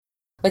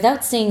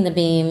Without seeing the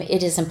beam,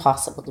 it is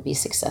impossible to be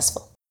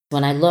successful.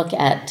 When I look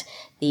at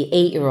the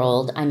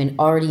 8-year-old, I'm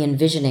already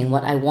envisioning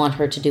what I want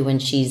her to do when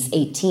she's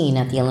 18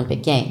 at the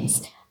Olympic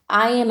Games.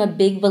 I am a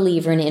big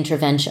believer in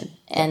intervention,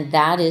 and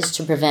that is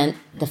to prevent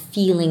the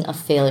feeling of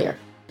failure.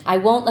 I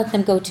won't let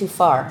them go too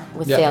far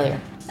with failure.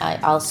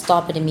 I'll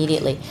stop it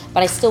immediately,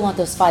 but I still want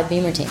those 5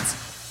 beam routines.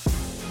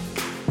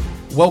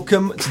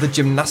 Welcome to the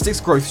Gymnastics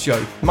Growth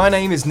Show. My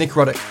name is Nick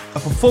Ruddock, a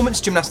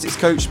performance gymnastics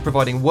coach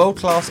providing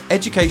world-class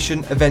education,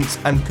 events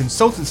and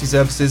consultancy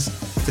services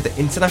to the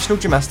international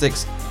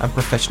gymnastics and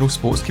professional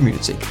sports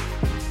community.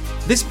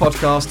 This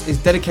podcast is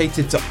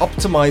dedicated to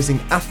optimising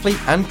athlete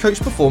and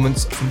coach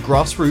performance from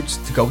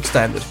grassroots to gold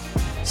standard.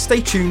 Stay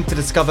tuned to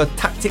discover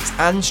tactics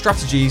and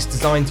strategies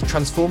designed to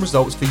transform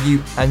results for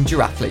you and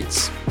your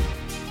athletes.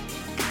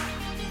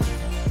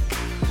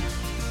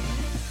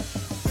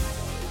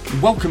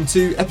 Welcome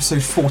to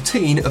episode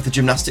 14 of the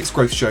Gymnastics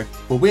Growth Show,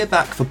 where we're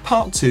back for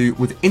part 2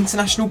 with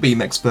international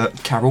beam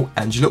expert Carol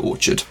Angela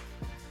Orchard.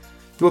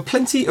 There were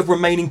plenty of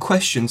remaining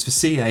questions for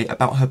CA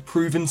about her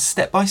proven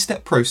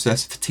step-by-step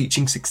process for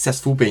teaching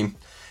successful beam,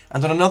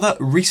 and on another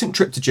recent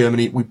trip to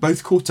Germany, we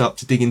both caught up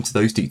to dig into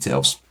those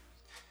details.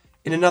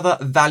 In another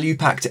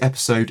value-packed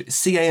episode,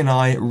 CA and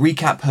I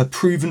recap her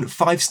proven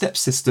 5-step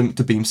system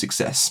to beam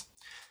success.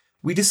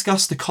 We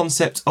discuss the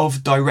concept of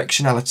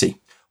directionality,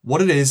 what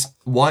it is,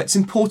 why it's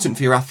important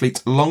for your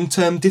athlete's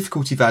long-term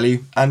difficulty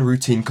value and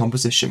routine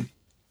composition.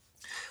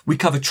 We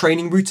cover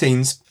training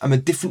routines and the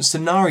different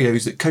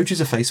scenarios that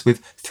coaches are faced with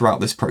throughout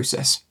this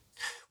process.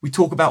 We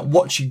talk about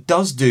what she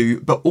does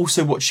do, but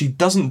also what she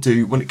doesn't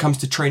do when it comes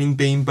to training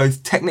beam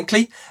both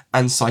technically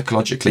and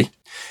psychologically.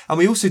 And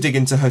we also dig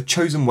into her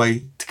chosen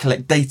way to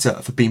collect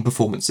data for beam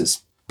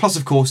performances. Plus,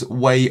 of course,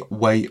 way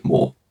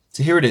more.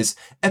 So here it is,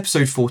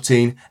 episode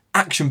 14,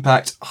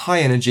 action-packed, high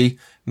energy.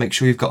 Make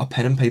sure you've got a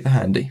pen and paper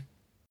handy.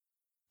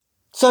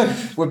 So,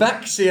 we're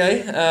back,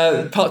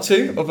 CA, part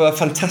 2 of a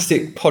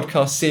fantastic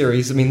podcast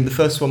series. I mean, the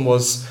first one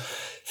was a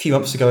few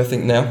months ago, I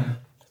think now.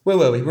 Where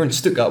were we? We were in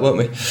Stuttgart, weren't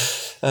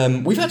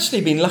we? We've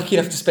actually been lucky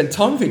enough to spend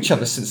time with each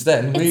other since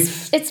then.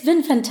 It's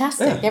been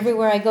fantastic. Yeah.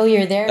 Everywhere I go,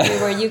 you're there.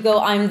 Everywhere you go,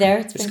 I'm there.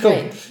 It's been cool.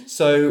 Great.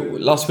 So,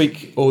 last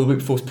week, or the week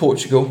before, was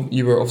Portugal.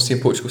 You were obviously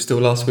in Portugal still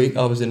last week.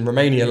 I was in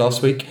Romania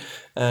last week.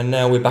 And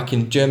now we're back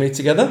in Germany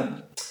together.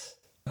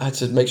 I had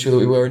to make sure that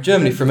we were in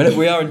Germany for a minute.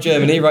 We are in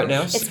Germany right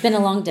now. It's been a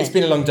long day. It's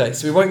been a long day,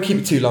 so we won't keep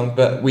it too long,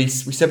 but we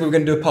said we were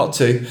going to do a part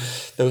 2.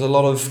 There was a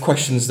lot of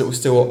questions that were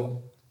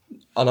still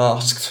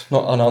unasked,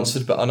 not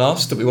unanswered, but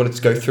unasked that we wanted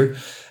to go through.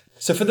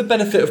 So for the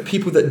benefit of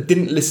people that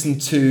didn't listen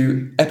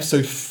to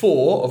episode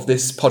 4 of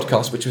this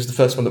podcast, which was the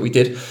first one that we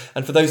did,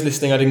 and for those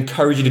listening, I'd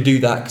encourage you to do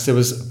that because there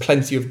was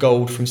plenty of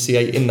gold from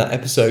CA in that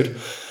episode.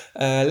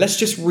 Let's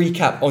just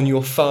recap on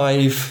your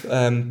 5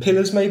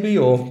 pillars maybe,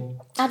 or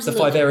Absolutely.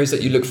 The 5 areas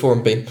that you look for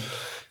in beam,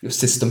 your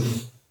system.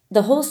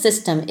 The whole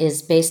system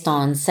is based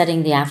on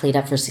setting the athlete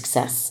up for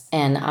success.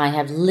 And I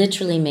have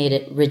literally made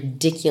it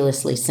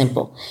ridiculously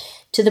simple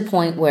to the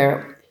point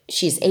where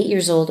she's 8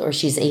 years old or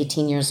she's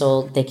 18 years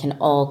old. They can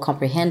all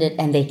comprehend it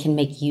and they can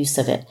make use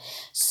of it.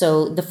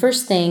 So the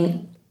first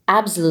thing,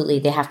 absolutely,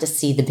 they have to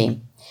see the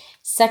beam.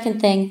 Second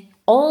thing,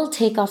 all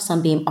takeoffs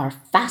on beam are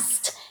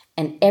fast.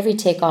 And every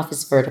takeoff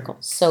is vertical.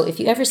 So if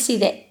you ever see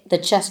the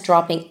chest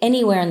dropping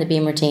anywhere in the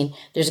beam routine,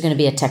 there's going to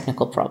be a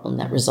technical problem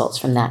that results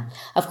from that.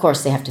 Of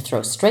course, they have to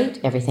throw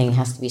straight. Everything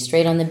has to be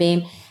straight on the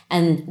beam.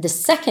 And the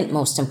second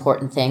most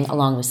important thing,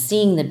 along with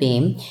seeing the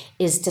beam,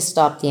 is to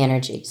stop the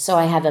energy. So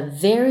I have a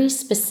very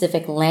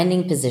specific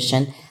landing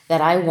position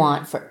that I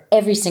want for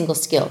every single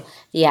skill.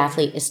 The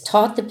athlete is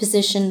taught the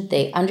position,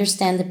 they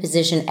understand the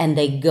position, and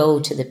they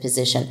go to the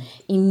position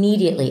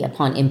immediately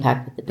upon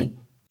impact with the beam.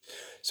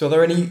 So are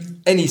there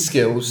any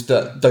skills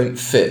that don't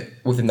fit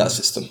within that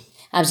system?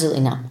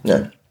 Absolutely not.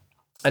 No.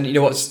 And you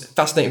know what's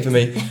fascinating for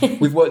me?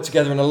 We've worked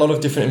together in a lot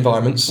of different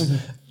environments.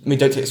 Mm-hmm. I mean,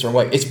 don't take this the wrong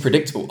way. It's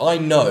predictable. I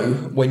know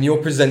when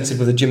you're presented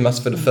with a gym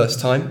master for the first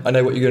time, I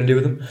know what you're going to do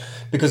with them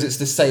because it's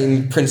the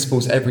same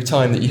principles every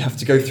time that you have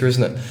to go through,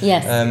 isn't it?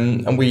 Yes.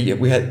 And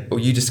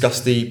you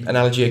discussed the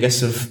analogy, I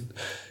guess, of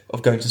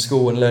going to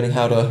school and learning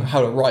how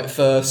to write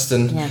first,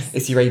 and yes.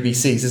 It's your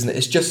ABCs, isn't it?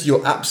 It's just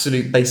your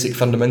absolute basic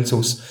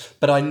fundamentals.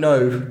 But I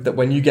know that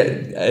when you get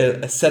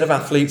a set of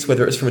athletes,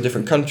 whether it's from a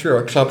different country or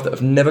a club that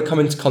have never come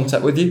into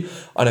contact with you,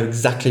 I know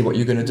exactly what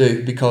you're going to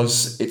do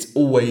because it's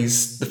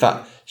always the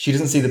fact she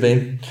doesn't see the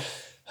beam,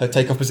 her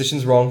takeoff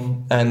position's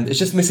wrong, and it's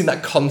just missing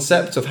that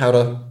concept of how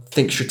to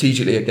think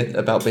strategically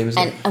about beam.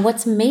 And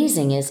what's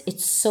amazing is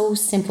it's so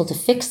simple to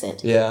fix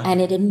it. Yeah. And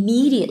it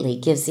immediately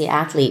gives the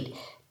athlete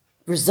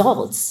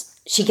results.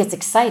 She gets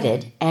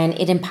excited and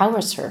it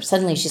empowers her.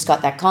 Suddenly she's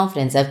got that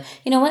confidence of,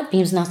 you know what,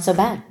 beam's not so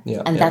bad.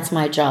 Yeah, and that's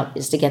my job,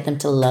 is to get them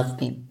to love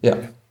beam.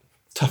 Yeah.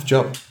 Tough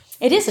job.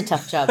 It is a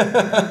tough job.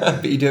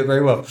 But you do it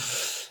very well.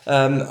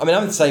 I'm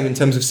the same in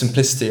terms of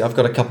simplicity. I've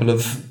got a couple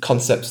of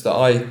concepts that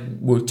I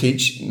will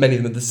teach. Many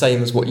of them are the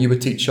same as what you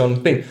would teach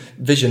on beam.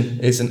 Vision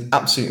is an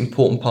absolute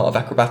important part of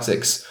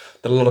acrobatics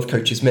that a lot of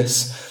coaches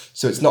miss.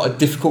 So it's not a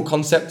difficult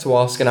concept to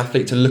ask an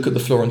athlete to look at the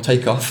floor and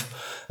take off.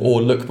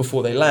 or look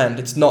before they land.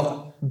 It's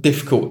not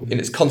difficult in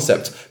its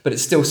concept, but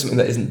it's still something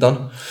that isn't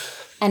done.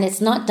 And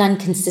it's not done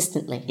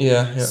consistently.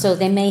 Yeah. So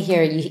they may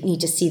hear you need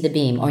to see the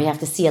beam, or you have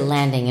to see a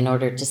landing in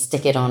order to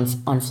stick it on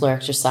floor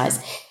exercise.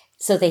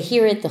 So they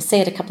hear it, they'll say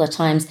it a couple of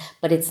times,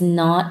 but it's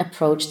not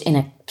approached in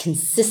a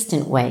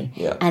consistent way.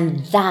 Yeah.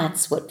 And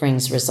that's what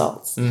brings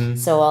results.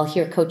 So I'll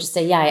hear coaches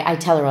say, I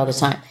tell her all the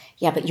time,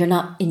 but you're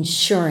not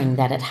ensuring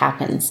that it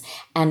happens.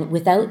 And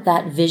without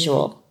that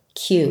visual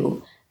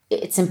cue,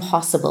 it's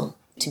impossible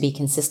to be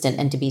consistent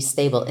and to be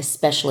stable,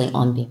 especially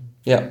on beam.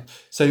 Yeah.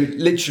 So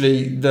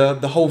literally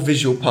the whole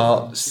visual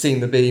part,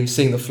 seeing the beam,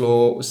 seeing the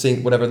floor,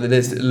 seeing whatever it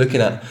is that you're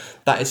looking at,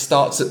 it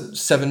starts at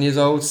 7 years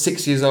old,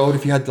 6 years old,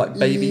 if you had like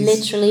babies.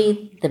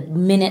 Literally the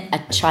minute a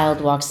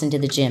child walks into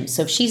the gym.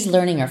 So if she's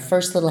learning her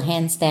first little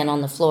handstand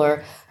on the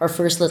floor, her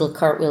first little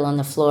cartwheel on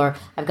the floor,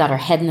 I've got her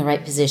head in the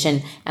right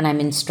position and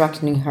I'm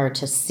instructing her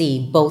to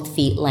see both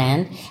feet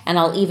land. And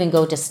I'll even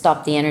go to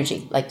stop the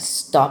energy, like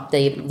stop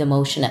the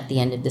motion at the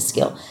end of the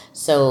skill.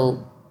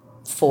 So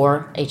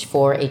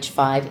H4,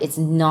 H5, it's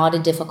not a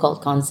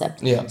difficult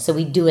concept. Yeah. So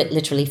we do it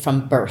literally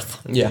from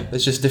birth. Yeah,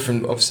 there's just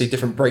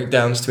different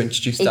breakdowns to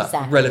introduce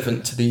that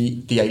relevant to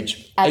the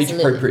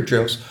age-appropriate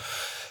drills.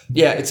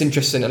 Yeah, it's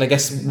interesting. And I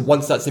guess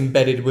once that's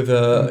embedded with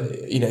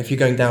if you're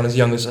going down as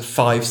young as a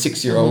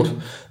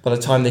 5-6-year-old, by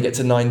the time they get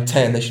to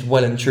 9-10, they should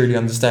well and truly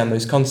understand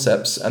those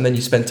concepts. And then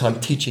you spend time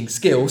teaching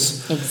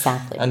skills.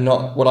 Exactly. And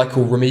not what I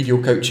call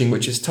remedial coaching,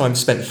 which is time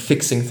spent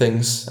fixing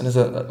things. And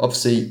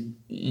obviously,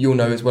 you'll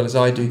know as well as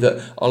I do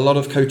that a lot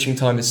of coaching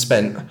time is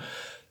spent,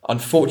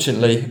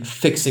 unfortunately,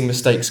 fixing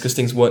mistakes because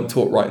things weren't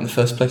taught right in the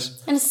first place.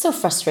 And it's so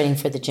frustrating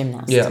for the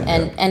gymnast. Yeah.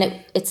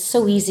 And it's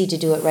so easy to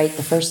do it right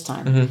the first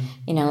time.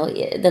 You know,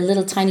 the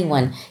little tiny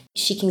one,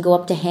 she can go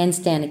up to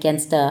handstand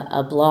against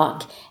a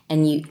block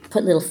and you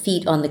put little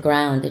feet on the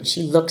ground and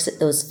she looks at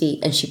those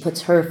feet and she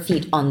puts her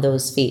feet on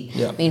those feet.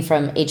 Yeah. I mean,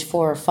 from age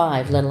 4 or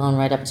 5, let alone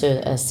right up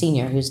to a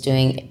senior who's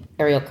doing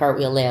aerial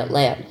cartwheel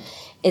layout.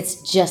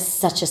 It's just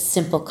such a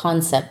simple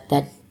concept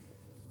that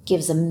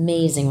gives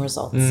amazing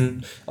results.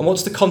 And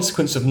what's the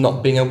consequence of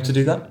not being able to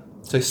do that?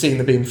 So seeing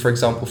the beam, for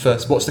example,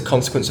 first, what's the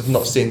consequence of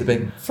not seeing the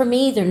beam? For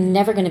me, they're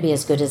never going to be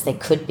as good as they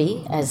could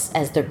be, as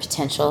their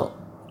potential.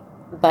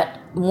 But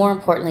more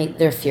importantly,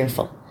 they're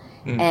fearful.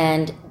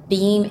 And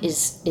beam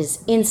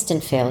is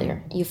instant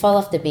failure. You fall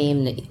off the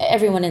beam,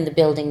 everyone in the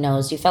building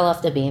knows you fell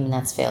off the beam and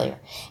that's failure.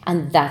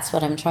 And that's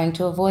what I'm trying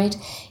to avoid.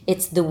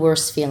 It's the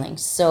worst feeling.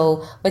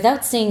 So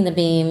without seeing the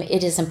beam,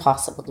 it is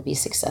impossible to be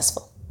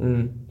successful.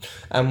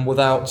 And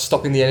without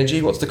stopping the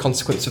energy, what's the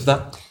consequence of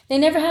that? They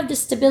never have the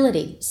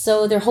stability,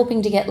 so they're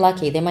hoping to get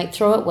lucky. They might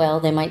throw it well,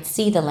 they might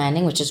see the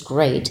landing, which is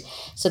great,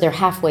 so they're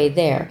halfway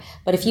there.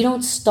 But if you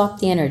don't stop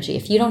the energy,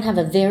 if you don't have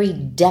a very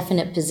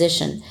definite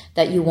position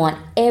that you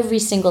want every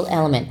single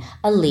element,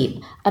 a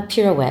leap, a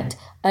pirouette,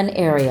 an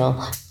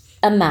aerial,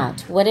 a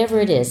mount,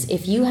 whatever it is,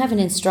 if you haven't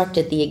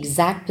instructed the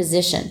exact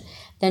position,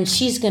 then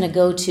she's going to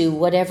go to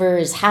whatever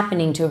is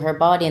happening to her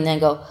body and then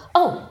go,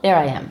 oh, there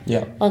I am.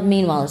 Yeah. Well,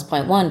 meanwhile, it's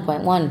 0.1,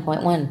 0.1,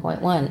 0.1,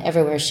 0.1,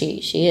 everywhere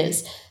she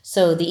is.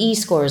 So the E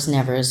score is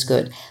never as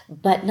good.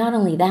 But not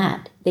only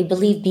that, they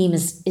believe beam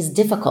is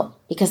difficult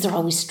because they're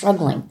always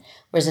struggling.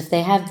 Whereas if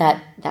they have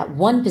that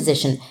one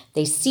position,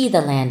 they see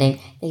the landing,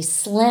 they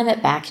slam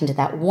it back into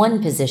that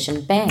one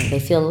position, bang, they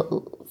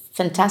feel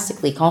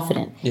fantastically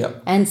confident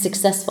and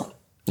successful.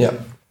 Yeah.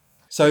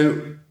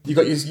 So you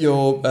got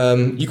your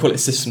you call it a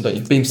system, don't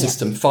you? Beam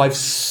system. 5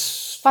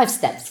 steps.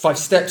 5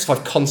 steps,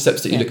 5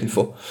 concepts that you're looking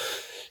for.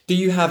 Do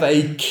you have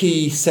a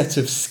key set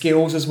of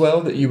skills as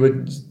well that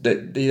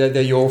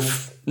they're your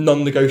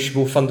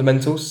non-negotiable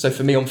fundamentals? So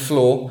for me on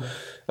floor,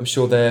 I'm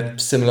sure they're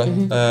similar.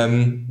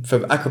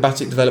 For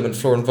acrobatic development,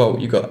 floor and vault,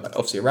 you've got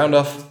obviously a round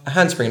off, a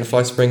handspring and a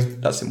fly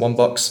spring. That's in one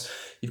box.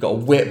 You've got a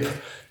whip,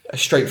 a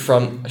straight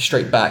front, a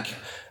straight back.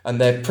 And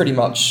they're pretty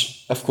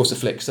much, of course, a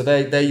flick. So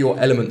they're your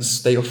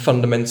elements, they're your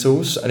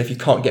fundamentals. And if you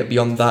can't get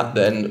beyond that,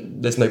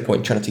 then there's no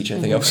point trying to teach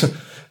anything else.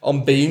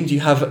 On beam, do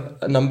you have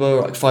a number,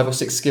 like 5 or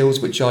 6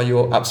 skills, which are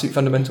your absolute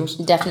fundamentals?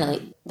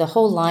 Definitely. The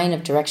whole line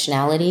of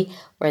directionality,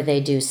 where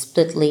they do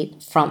split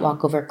leap, front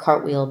walkover,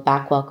 cartwheel,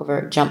 back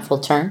walkover, jump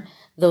full turn,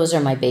 those are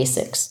my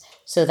basics.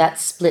 So that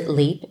split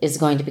leap is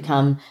going to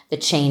become the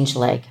change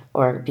leg,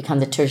 or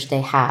become the touche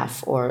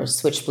half, or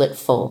switch split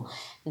full.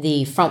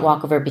 The front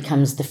walkover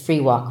becomes the free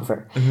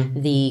walkover.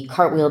 The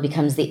cartwheel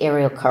becomes the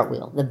aerial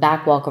cartwheel. The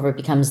back walkover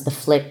becomes the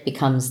flick,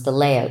 becomes the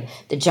layout.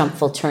 The jump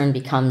full turn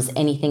becomes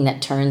anything that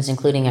turns,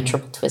 including a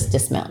triple twist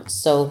dismount.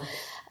 So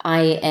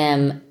I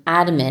am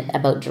adamant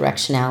about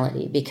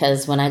directionality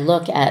because when I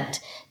look at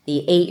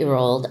the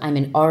 8-year-old,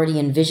 I'm already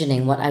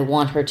envisioning what I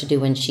want her to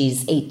do when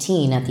she's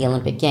 18 at the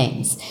Olympic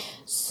Games.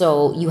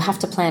 So you have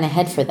to plan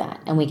ahead for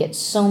that. And we get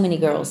so many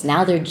girls.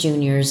 Now they're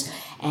juniors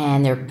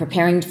and they're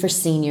preparing for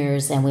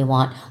seniors and we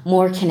want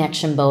more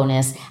connection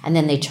bonus. And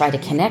then they try to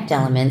connect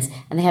elements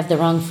and they have the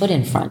wrong foot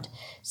in front.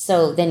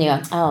 So then you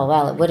go, oh,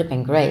 well, it would have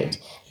been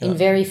great. And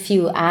very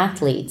few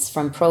athletes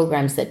from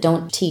programs that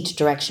don't teach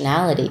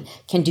directionality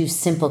can do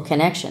simple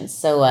connections.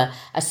 So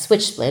a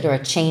switch split or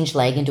a change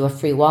leg into a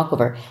free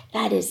walkover,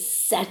 that is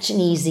such an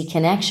easy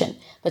connection.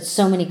 But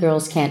so many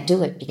girls can't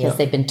do it because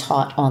they've been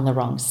taught on the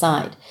wrong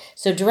side.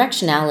 So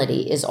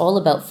directionality is all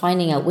about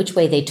finding out which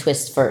way they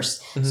twist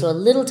first. So a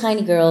little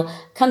tiny girl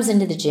comes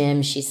into the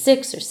gym, she's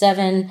 6 or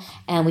 7,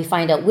 and we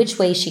find out which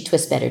way she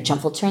twists better.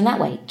 Jump full turn that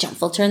way, jump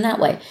full turn that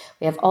way.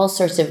 We have all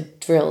sorts of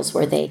drills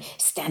where they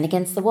stand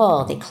against the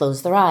wall, they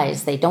close their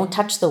eyes, they don't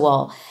touch the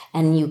wall,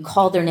 and you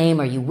call their name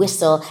or you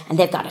whistle, and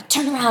they've got to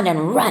turn around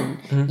and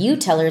run. You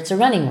tell her it's a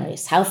running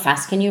race. How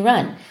fast can you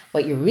run?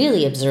 What you're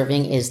really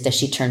observing is, does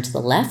she turn to the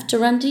left to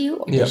run to you,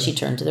 or does she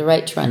turn to the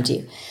right to run to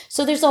you?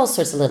 So there's all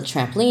sorts of little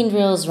trampoline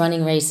drills,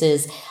 running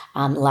races,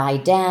 lie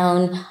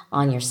down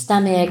on your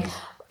stomach,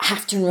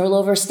 half turn, roll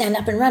over, stand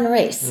up and run a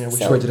race. Yeah,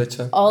 which way did it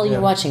turn? All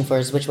you're watching for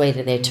is which way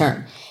did they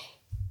turn.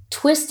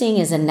 Twisting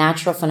is a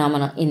natural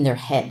phenomenon in their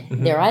head.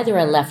 They're either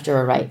a left or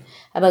a right.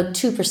 About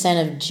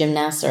 2% of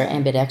gymnasts are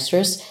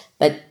ambidextrous,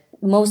 but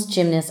most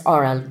gymnasts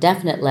are a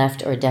definite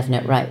left or a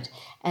definite right.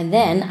 And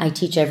then I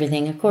teach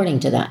everything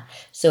according to that.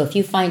 So if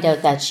you find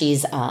out that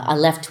she's a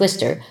left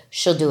twister,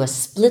 she'll do a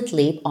split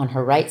leap on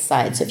her right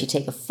side. So if you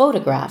take a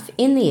photograph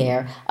in the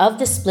air of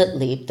the split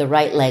leap, the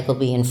right leg will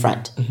be in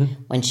front.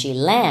 When she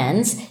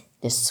lands,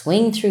 the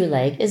swing through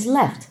leg is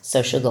left.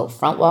 So she'll go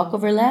front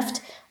walkover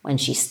left. When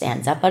she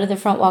stands up out of the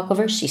front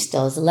walkover, she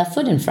still has the left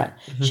foot in front.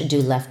 She'll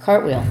do left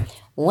cartwheel.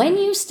 When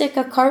you stick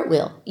a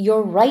cartwheel,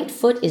 your right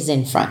foot is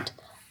in front.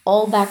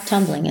 All back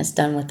tumbling is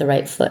done with the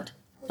right foot.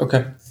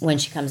 Okay. When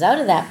she comes out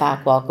of that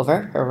back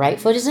walkover, her right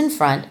foot is in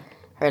front,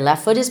 her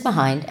left foot is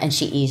behind, and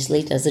she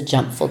easily does a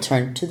jump full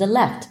turn to the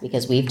left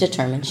because we've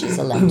determined she's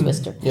a left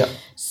twister.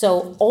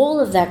 So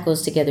all of that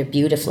goes together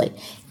beautifully.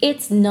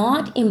 It's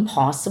not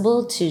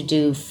impossible to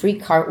do free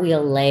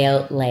cartwheel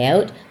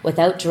layout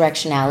without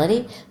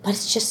directionality, but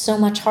it's just so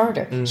much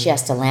harder. She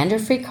has to land her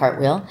free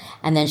cartwheel,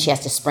 and then she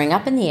has to spring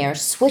up in the air,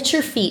 switch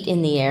her feet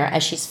in the air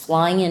as she's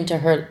flying into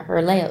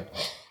her layout.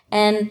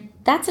 And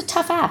that's a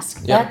tough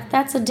ask.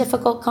 That's a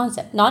difficult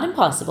concept. Not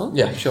impossible.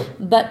 Yeah, sure.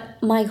 But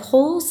my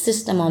whole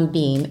system on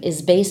beam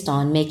is based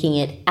on making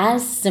it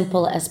as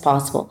simple as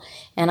possible.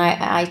 And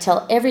I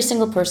tell every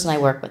single person I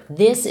work with,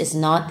 this is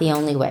not the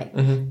only way.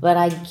 But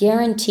I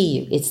guarantee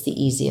you it's the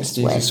easiest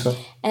way.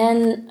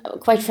 And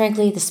quite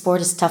frankly, the sport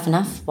is tough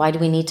enough. Why do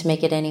we need to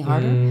make it any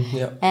harder?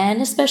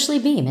 And especially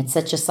beam. It's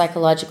such a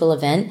psychological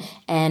event.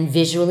 And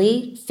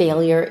visually,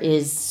 failure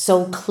is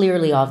so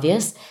clearly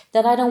obvious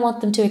that I don't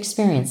want them to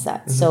experience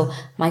that. So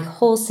my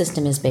whole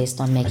system is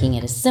based on making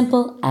it as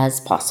simple as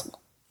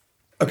possible.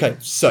 Okay,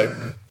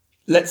 so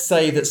let's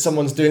say that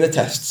someone's doing the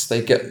tests.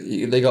 They got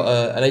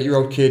an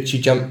 8-year-old kid.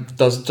 She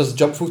does a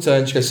jump full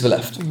turn. She goes to the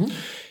left.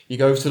 You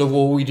go over to the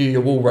wall. You do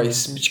your wall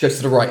race. She goes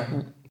to the right.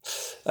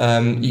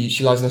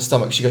 She lies on her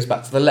stomach. She goes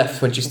back to the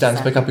left when she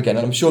stands back up again.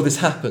 And I'm sure this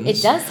happens.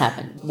 It does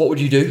happen. What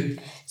would you do?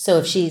 So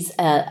if she's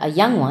a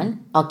young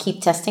one, I'll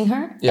keep testing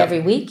her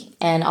every week,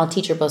 and I'll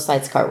teach her both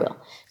sides cartwheel.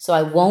 So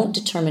I won't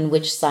determine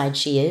which side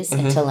she is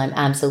until I'm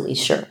absolutely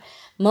sure.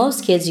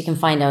 Most kids you can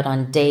find out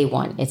on day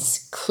one.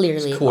 It's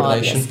clearly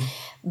obvious.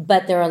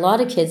 But there are a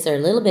lot of kids that are a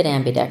little bit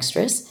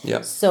ambidextrous.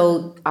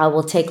 So I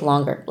will take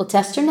longer. We'll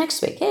test her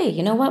next week. Hey,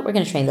 you know what? We're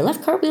going to train the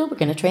left cartwheel. We're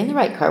going to train the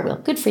right cartwheel.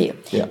 Good for you.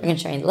 We're going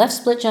to train the left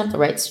split jump, the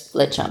right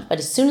split jump. But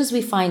as soon as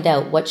we find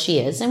out what she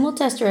is, and we'll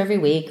test her every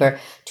week or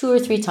 2 or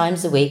 3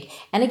 times a week.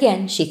 And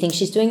again, she thinks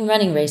she's doing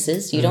running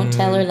races. You don't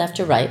tell her left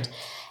or right.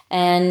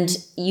 And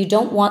you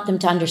don't want them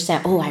to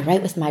understand, oh, I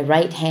write with my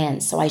right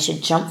hand, so I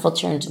should jump full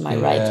turn to my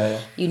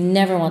right. You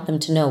never want them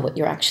to know what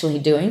you're actually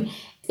doing.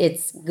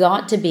 It's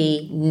got to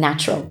be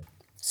natural.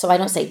 So I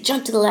don't say,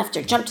 jump to the left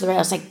or jump to the right.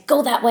 I'll say,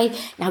 go that way,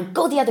 now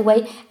go the other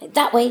way,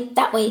 that way,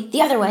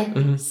 the other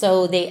way.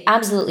 So they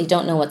absolutely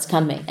don't know what's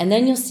coming. And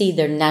then you'll see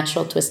their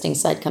natural twisting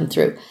side come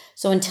through.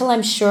 So until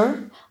I'm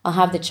sure, I'll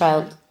have the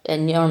child,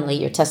 and normally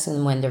you're testing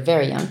them when they're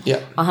very young.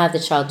 I'll have the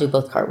child do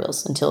both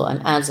cartwheels until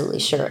I'm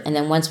absolutely sure. And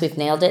then once we've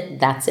nailed it,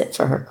 that's it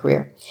for her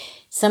career.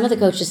 Some of the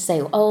coaches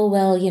say, oh,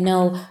 well, you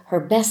know, her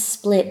best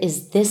split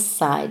is this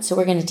side, so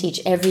we're going to teach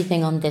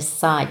everything on this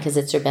side because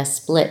it's her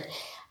best split.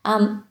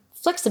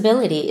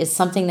 Flexibility is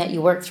something that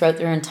you work throughout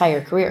their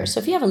entire career. So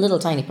if you have a little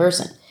tiny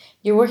person,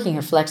 you're working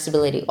her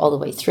flexibility all the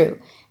way through.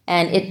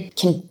 And it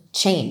can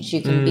change.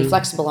 You can be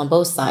flexible on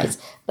both sides,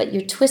 but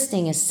your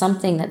twisting is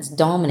something that's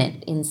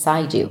dominant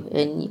inside you.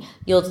 And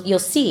you'll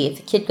see if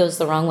the kid goes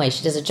the wrong way,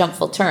 she does a jump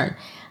full turn,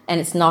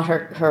 and it's not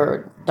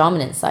her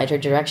dominant side, her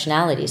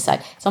directionality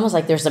side. It's almost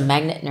like there's a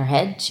magnet in her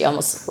head. She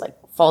almost like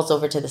falls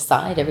over to the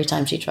side every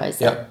time she tries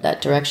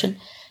that direction.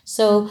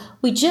 So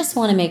we just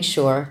want to make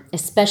sure,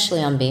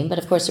 especially on beam, but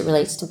of course it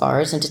relates to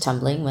bars and to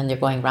tumbling when they're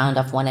going round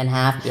off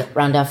 1.5,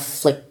 round off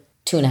flick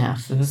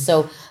 2.5.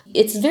 So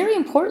it's very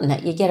important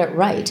that you get it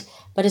right.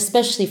 But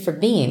especially for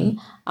beam,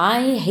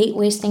 I hate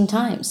wasting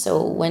time.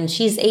 So when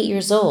she's 8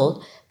 years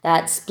old,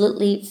 that split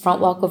leap,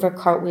 front walk over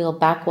cartwheel,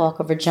 back walk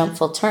over jump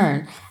full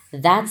turn,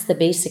 That's the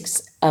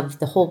basics of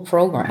the whole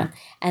program.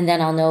 And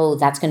then I'll know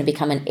that's going to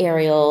become an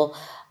aerial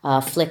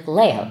flick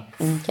layout.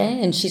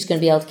 Okay. And she's going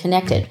to be able to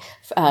connect it.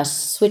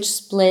 Switch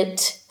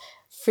split,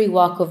 free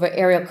walkover,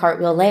 aerial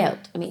cartwheel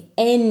layout. I mean,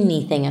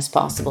 anything is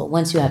possible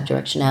once you have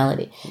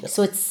directionality. Yep.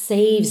 So it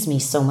saves me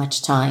so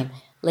much time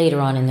later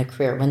on in their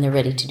career when they're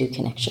ready to do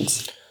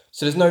connections.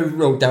 So there's no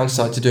real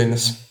downside to doing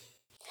this?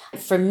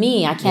 For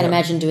me, I can't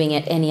imagine doing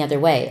it any other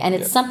way. And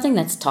it's something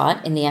that's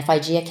taught in the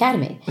FIG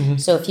Academy.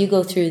 So if you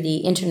go through the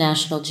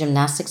International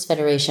Gymnastics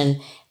Federation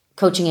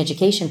coaching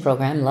education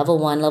program, level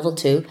 1, level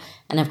 2,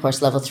 and of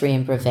course level 3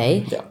 in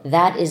brevet,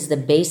 that is the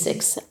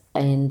basics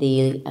in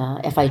the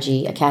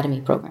FIG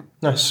Academy program.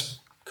 Nice.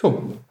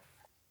 Cool.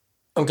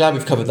 I'm glad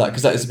we've covered that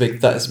because that is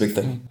a big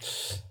thing.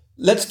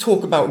 Let's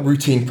talk about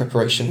routine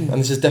preparation. And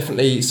this is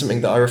definitely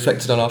something that I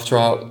reflected on after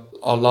our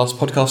last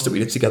podcast that we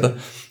did together.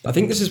 I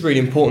think this is really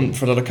important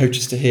for a lot of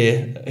coaches to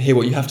hear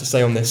what you have to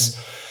say on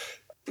this.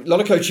 A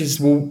lot of coaches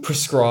will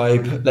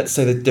prescribe, let's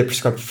say that they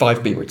prescribe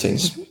 5 beam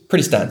routines.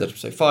 Pretty standard.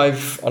 So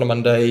 5 on a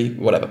Monday,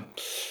 whatever.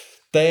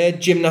 Their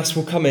gymnast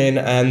will come in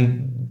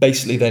and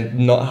basically they're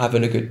not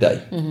having a good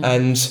day.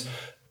 And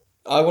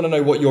I want to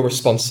know what your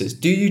response is.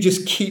 Do you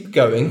just keep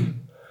going?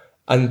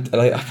 And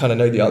I kind of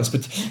know the answer,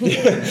 but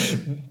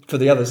for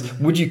the others,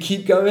 would you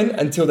keep going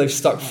until they've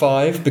stuck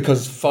 5?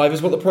 Because 5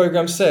 is what the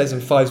program says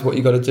and 5 is what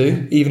you got to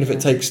do, even if it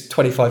takes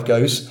 25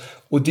 goes.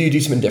 Or do you do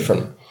something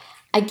different?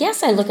 I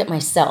guess I look at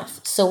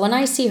myself. So when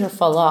I see her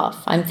fall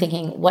off, I'm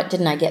thinking, what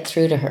didn't I get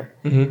through to her?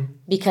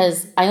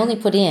 Because I only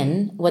put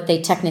in what they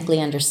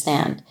technically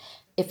understand.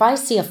 If I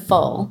see a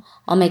fall,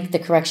 I'll make the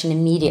correction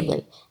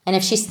immediately. And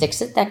if she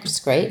sticks it, that's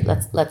great.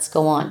 Let's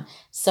go on.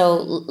 So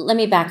let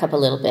me back up a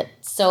little bit.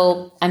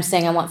 So I'm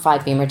saying I want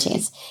 5 beam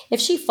routines. If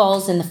she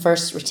falls in the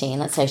first routine,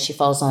 let's say she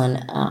falls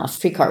on a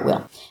free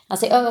cartwheel, I'll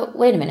say, oh,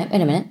 wait a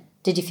minute.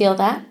 Did you feel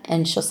that?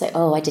 And she'll say,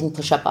 oh, I didn't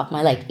push up off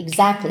my leg.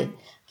 Exactly.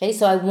 Okay,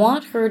 so I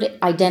want her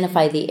to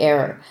identify the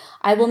error.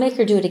 I will make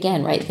her do it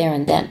again right there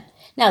and then.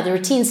 Now, the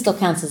routine still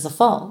counts as a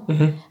fall,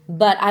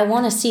 but I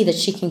want to see that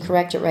she can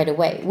correct it right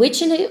away,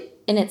 which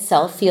in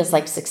itself feels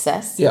like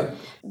success. Yeah.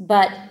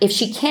 But if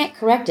she can't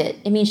correct it,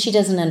 it means she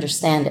doesn't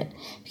understand it.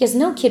 Because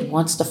no kid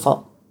wants to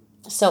fall.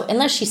 So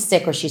unless she's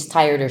sick or she's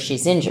tired or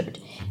she's injured,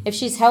 if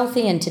she's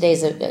healthy and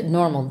today's a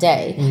normal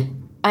day,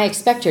 I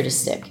expect her to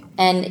stick.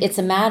 And it's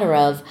a matter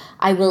of,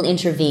 I will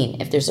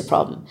intervene if there's a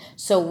problem.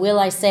 So will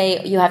I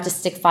say you have to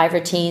stick 5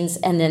 routines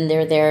and then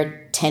they're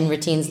there 10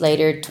 routines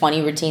later,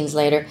 20 routines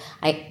later?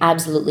 I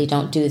absolutely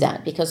don't do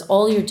that, because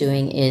all you're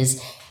doing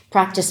is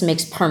practice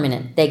makes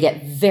permanent. They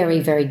get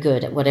very, very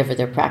good at whatever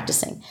they're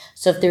practicing.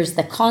 So if there's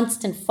the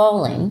constant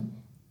falling,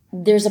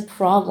 there's a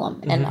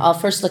problem. And I'll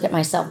first look at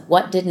myself.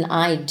 What didn't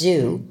I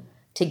do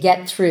to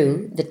get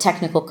through the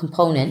technical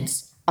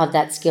components of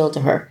that skill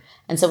to her?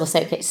 And so we'll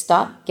say, okay,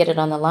 stop, get it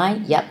on the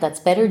line. Yep, that's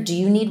better. Do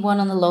you need one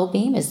on the low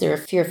beam? Is there a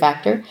fear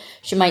factor?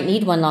 She might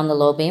need one on the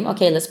low beam.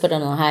 Okay, let's put it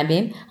on the high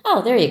beam.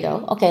 Oh, there you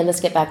go. Okay, let's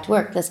get back to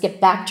work. Let's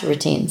get back to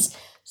routines.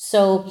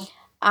 So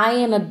I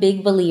am a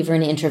big believer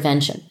in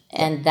intervention,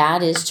 and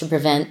that is to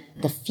prevent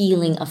the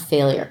feeling of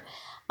failure.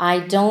 I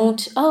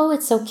don't, oh,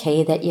 it's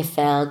okay that you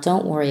fell.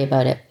 Don't worry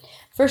about it.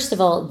 First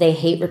of all, they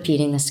hate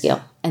repeating the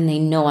skill, and they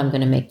know I'm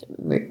going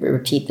to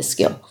repeat the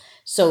skill.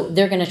 So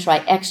they're going to try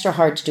extra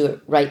hard to do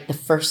it right the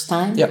first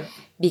time,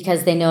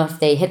 because they know if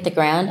they hit the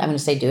ground, I'm going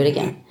to say, do it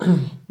again.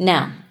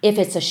 Now, if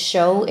it's a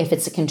show, if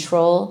it's a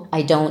control,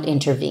 I don't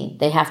intervene.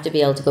 They have to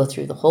be able to go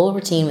through the whole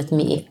routine with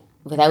me,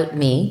 without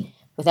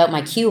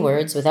my cue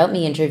words, without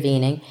me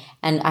intervening,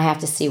 and I have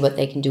to see what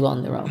they can do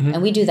on their own.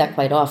 And we do that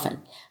quite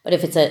often. But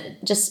if it's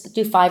just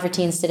do 5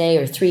 routines today,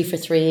 or 3 for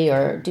 3,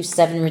 or do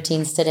 7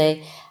 routines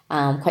today,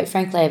 quite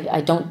frankly,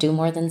 I don't do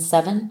more than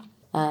 7.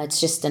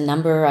 It's just a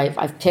number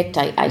I've picked.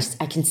 I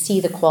can see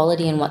the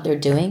quality in what they're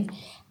doing.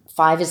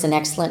 5 is an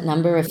excellent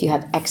number if you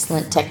have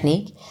excellent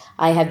technique.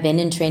 I have been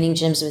in training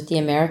gyms with the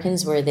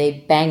Americans where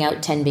they bang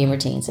out 10 beam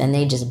routines and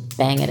they just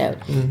bang it out.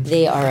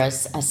 They are a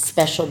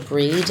special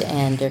breed,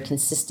 and their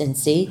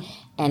consistency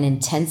and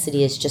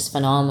intensity is just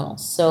phenomenal.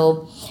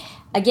 So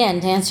again,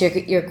 to answer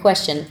your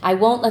question, I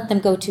won't let them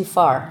go too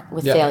far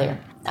with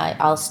failure.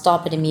 I'll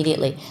stop it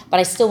immediately,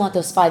 but I still want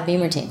those 5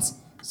 beam routines.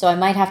 So I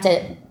might have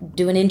to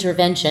do an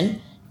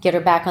intervention, get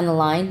her back on the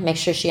line, make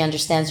sure she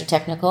understands her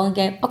technical, and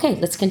get, okay,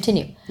 let's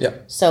continue. Yeah.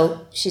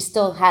 So she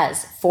still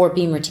has 4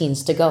 beam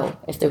routines to go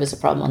if there was a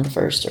problem on the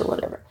first or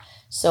whatever.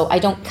 So I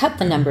don't cut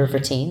the number of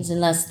routines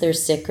unless they're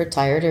sick or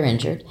tired or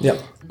injured. Yeah.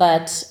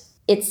 But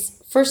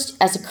it's first,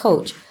 as a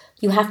coach,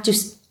 you have to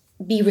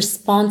be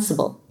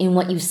responsible in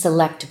what you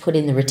select to put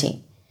in the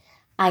routine.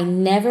 I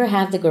never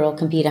have the girl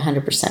compete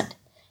 100%.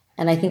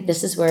 And I think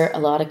this is where a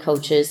lot of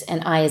coaches,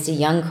 and I as a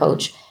young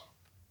coach,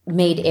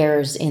 made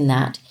errors in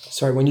that.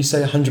 Sorry, when you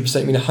say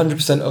 100%, you mean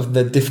 100% of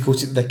the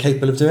difficulty they're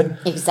capable of doing?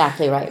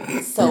 Exactly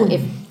right. So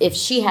if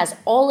she has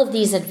all of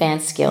these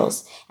advanced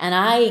skills, and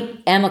I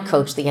am a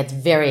coach that gets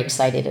very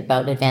excited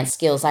about advanced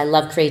skills. I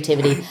love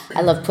creativity.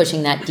 I love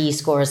pushing that D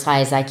score as high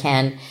as I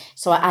can.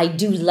 So I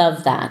do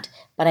love that.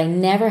 But I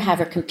never have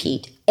her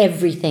compete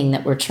everything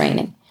that we're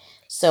training.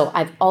 So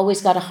I've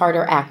always got a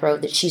harder acro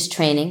that she's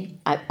training.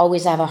 I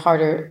always have a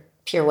harder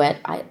pirouette.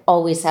 I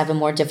always have a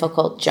more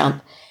difficult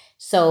jump.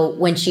 So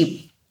when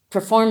she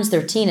performs the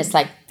routine, it's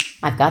like,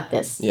 I've got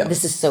this. Yeah.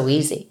 This is so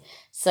easy.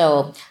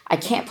 So I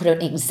can't put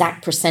an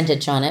exact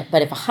percentage on it,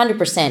 but if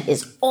 100%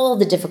 is all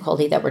the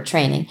difficulty that we're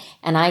training,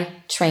 and I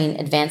train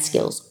advanced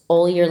skills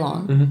all year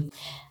long,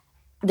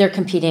 they're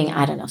competing,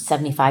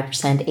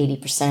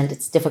 75%, 80%.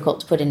 It's difficult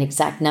to put an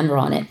exact number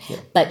on it,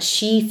 but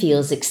she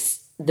feels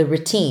the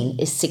routine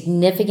is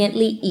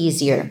significantly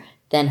easier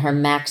than her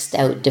maxed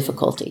out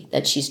difficulty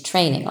that she's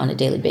training on a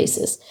daily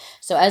basis.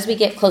 So as we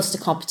get close to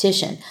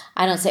competition,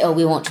 I don't say,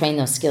 we won't train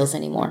those skills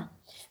anymore.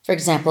 For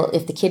example,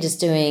 if the kid is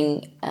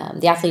doing,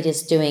 the athlete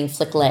is doing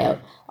flick layout,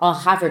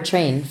 I'll have her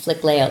train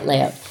flick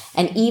layout.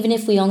 And even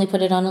if we only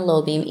put it on a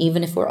low beam,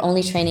 even if we're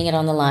only training it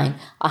on the line,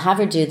 I'll have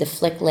her do the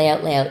flick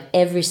layout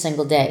every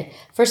single day.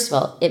 First of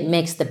all, it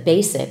makes the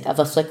basic of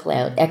a flick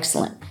layout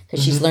excellent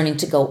because she's learning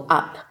to go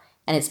up,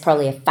 and it's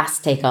probably a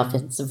fast takeoff,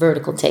 it's a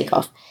vertical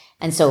takeoff.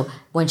 And so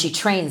when she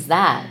trains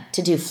that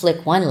to do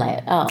flick one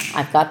layout,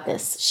 I've got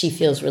this. She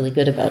feels really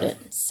good about it.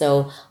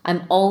 So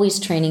I'm always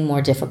training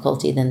more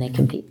difficulty than they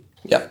compete.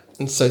 Yeah,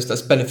 and so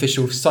that's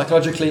beneficial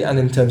psychologically and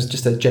in terms of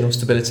just their general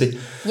stability.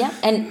 Yeah,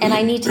 and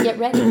I need to get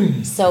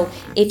ready. So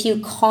if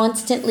you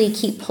constantly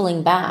keep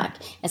pulling back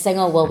and saying,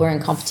 we're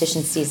in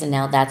competition season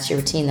now, that's your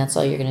routine, that's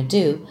all you're going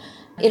to do,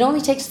 it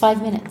only takes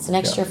 5 minutes, an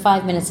extra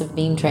 5 minutes of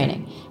beam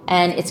training,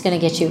 and it's going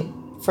to get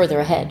you further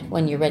ahead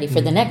when you're ready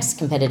for the next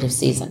competitive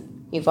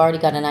season. You've already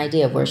got an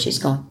idea of where she's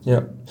going. Yeah,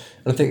 and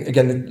I think,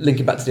 again,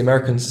 linking back to the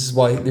Americans, this is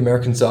why the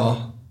Americans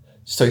are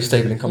so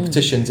stable in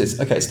competitions. It's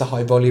the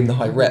high volume, the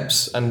high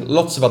reps, and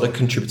lots of other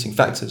contributing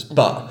factors,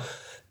 but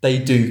they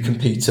do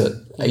compete at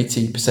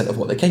 80% of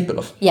what they're capable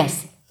of.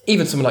 Yes.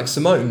 Even someone like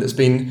Simone that's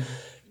been,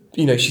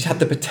 she's had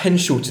the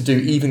potential to do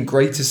even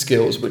greater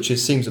skills, which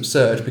seems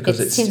absurd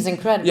because it seems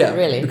incredible,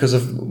 really. Because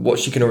of what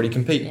she can already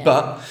compete.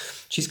 But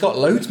she's got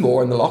loads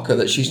more in the locker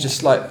that she's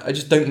just like, I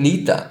just don't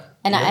need that.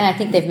 And I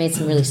think they've made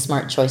some really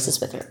smart choices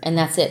with her. And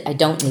that's it. I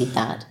don't need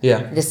that.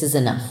 Yeah. This is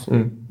enough,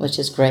 which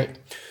is great.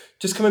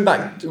 Just coming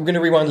back, we're going to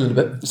rewind a little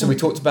bit. So we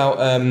talked about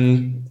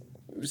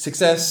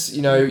success.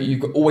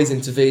 You always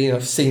intervene.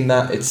 I've seen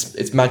that.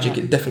 It's magic.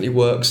 It definitely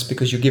works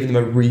because you're giving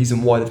them a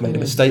reason why they've made a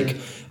mistake.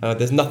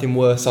 There's nothing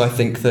worse, I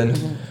think,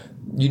 than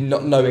you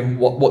not knowing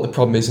what the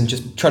problem is and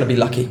just trying to be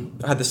lucky.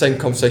 I had the same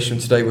conversation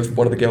today with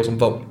one of the girls on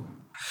vault.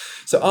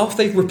 So after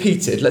they've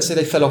repeated, let's say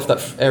they fell off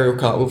that aerial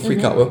cartwheel, free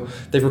cartwheel,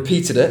 they've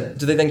repeated it.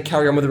 Do they then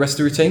carry on with the rest of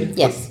the routine?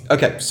 Yes.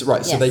 Okay, so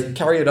they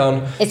carry it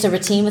on. It's a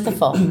routine with a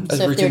fall.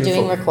 So if they're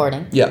doing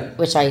recording,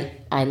 which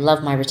I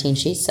love my routine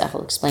sheets, so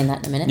I'll explain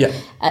that in a minute.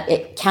 Yeah.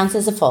 It counts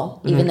as a fall,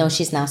 even though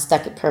she's now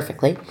stuck it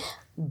perfectly.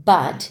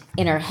 But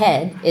in her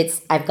head,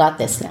 it's, I've got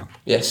this now.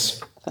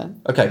 Yes.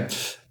 Okay.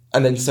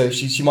 And then so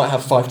she might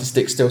have 5 to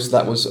stick still, so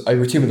that was a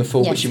routine with a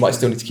fall, but she might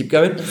still need to keep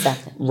going.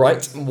 Exactly.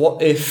 Right.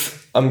 What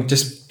if, I'm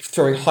just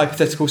throwing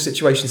hypothetical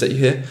situations at you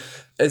here,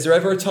 is there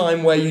ever a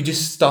time where you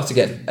just start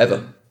again,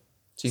 ever?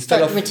 So you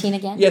start the routine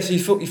again? Yeah, so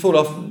you fall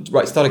off,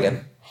 right, start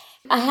again.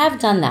 I have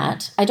done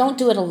that. I don't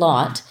do it a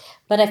lot,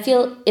 but I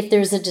feel if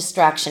there's a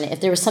distraction,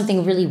 if there was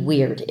something really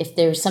weird, if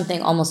there's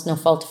something almost no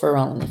fault of her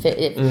own,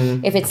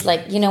 if it's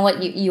like, you know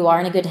what, you are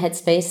in a good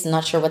headspace, I'm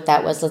not sure what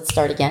that was, let's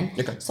start again.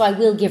 Okay. So I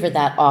will give her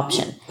that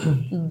option,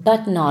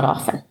 but not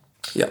often.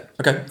 Yeah,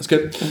 okay, that's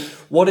good.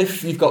 What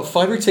if you've got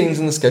 5 routines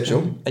on the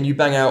schedule and you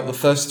bang out the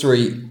first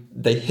 3,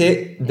 they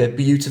hit, they're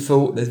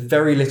beautiful, there's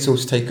very little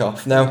to take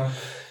off. Now,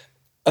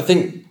 I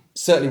think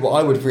certainly what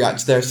I would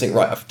react to there is think,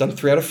 right, I've done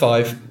 3 out of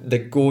 5, they're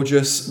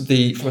gorgeous.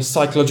 From a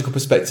psychological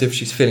perspective,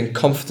 she's feeling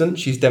confident,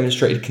 she's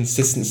demonstrated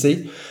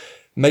consistency.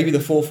 Maybe the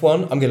 4th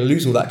one, I'm going to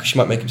lose all that because she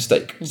might make a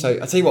mistake. So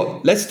I'll tell you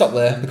what, let's stop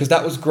there because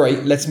that was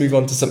great. Let's move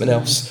on to something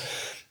else.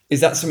 Is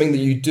that something that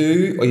you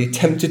do? Are you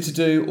tempted to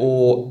do?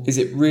 Or is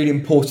it really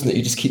important that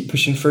you just keep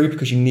pushing through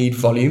because you need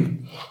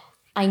volume?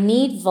 I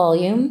need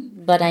volume,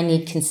 but I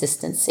need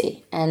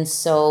consistency. And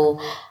so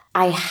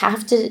I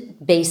have to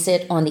base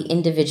it on the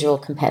individual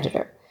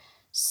competitor.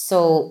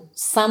 So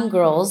some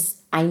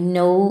girls, I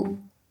know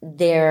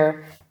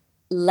their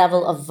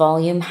level of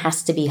volume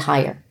has to be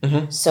higher.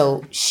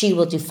 So she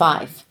will do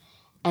 5.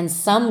 And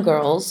some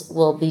girls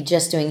will be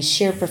just doing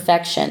sheer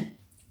perfection.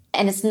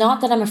 And it's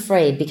not that I'm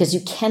afraid, because you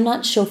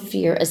cannot show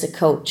fear as a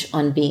coach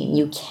on beam.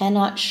 You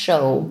cannot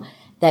show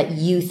that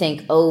you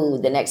think,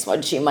 the next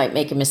one she might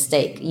make a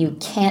mistake. You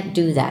can't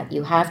do that.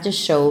 You have to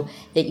show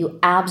that you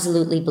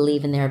absolutely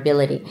believe in their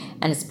ability.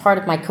 And it's part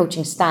of my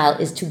coaching style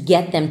is to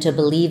get them to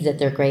believe that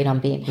they're great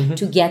on beam.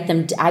 To get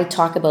them, I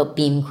talk about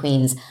beam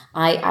queens.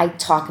 I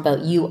talk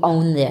about you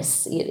own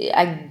this.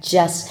 I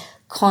just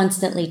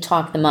constantly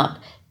talk them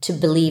up to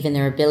believe in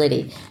their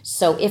ability.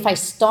 So if I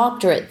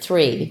stopped her at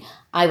 3,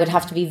 I would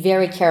have to be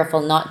very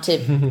careful not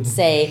to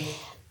say,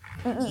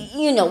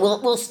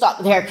 we'll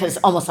stop there because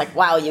almost like,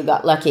 wow, you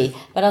got lucky.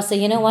 But I'll say,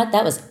 you know what?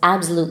 That was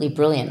absolutely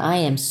brilliant. I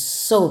am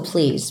so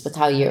pleased with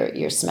how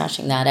you're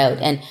smashing that out.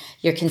 And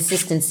your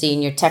consistency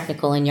and your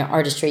technical and your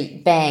artistry,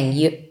 bang,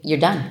 you're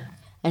done.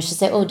 And she'll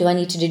say, oh, do I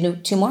need to do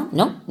 2 more?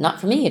 No,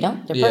 not for me. You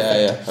don't. They're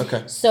perfect. Yeah.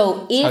 Okay.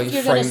 So if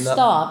you're going to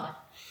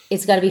stop,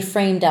 it's got to be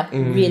framed up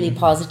really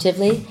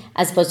positively,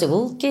 as opposed to,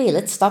 okay,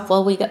 let's stop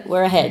while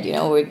we're ahead.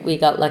 We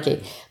got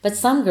lucky. But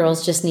some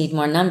girls just need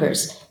more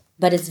numbers.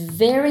 But it's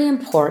very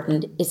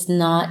important. It's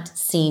not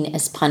seen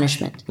as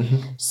punishment.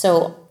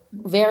 So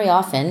very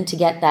often, to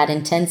get that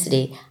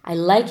intensity, I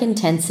like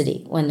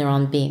intensity when they're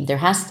on beam.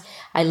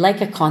 I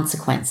like a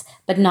consequence,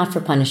 but not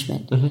for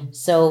punishment.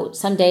 So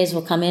some days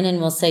we'll come in and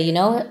we'll say,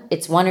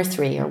 it's 1 or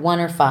 3 or 1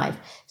 or 5.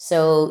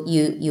 So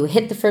you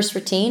hit the first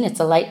routine. It's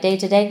a light day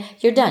today.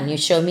 You're done. You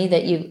show me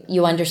that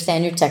you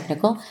understand your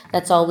technical.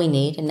 That's all we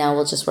need. And now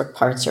we'll just work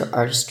parts or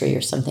artistry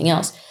or something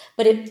else.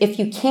 But if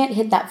you can't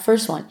hit that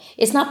first one,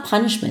 it's not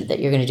punishment that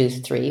you're going to do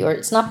 3, or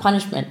it's not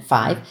punishment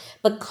 5,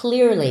 but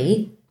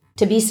clearly,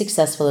 to be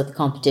successful at the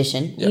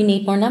competition, you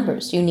need more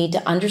numbers. You need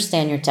to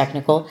understand your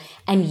technical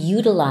and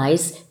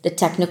utilize the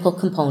technical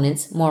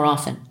components more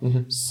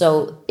often.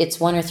 So it's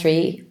 1 or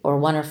 3 or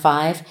 1 or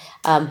 5.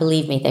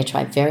 Believe me, they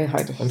try very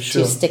hard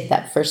to stick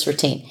that first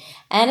routine.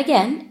 And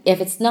again, if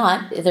it's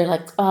not, they're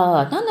like,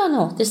 oh,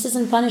 no, this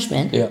isn't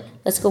punishment.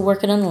 Let's go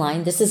work it on the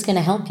line. This is going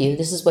to help you.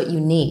 This is what you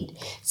need.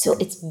 So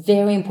it's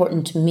very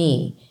important to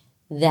me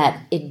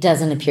that it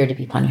doesn't appear to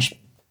be punishment.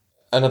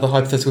 Another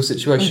hypothetical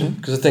situation,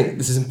 because I think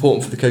this is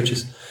important for the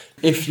coaches.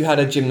 If you had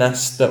a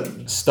gymnast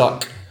that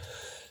stuck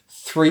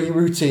 3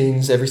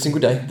 routines every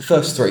single day, the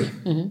first 3,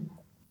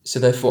 so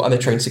therefore, and they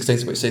train 6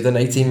 days a week, so then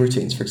 18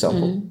 routines, for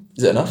example,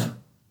 is it enough?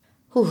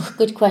 Ooh,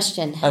 good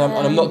question. And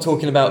I'm not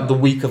talking about the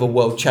week of a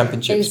World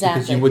Championships,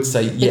 because you would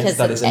say, yes,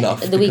 that is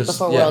enough. The week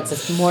before Worlds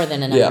is more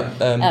than enough.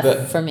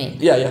 But for me.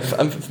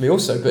 And for me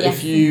also. But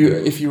if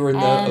you were in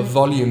a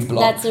volume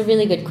block. That's a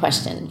really good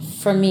question.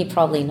 For me,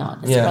 probably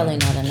not. It's probably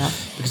not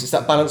enough. Because it's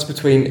that balance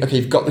between, okay,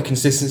 you've got the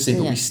consistency,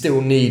 but we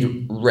still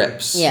need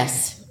reps.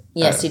 Yes,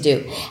 you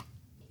do.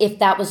 If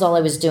that was all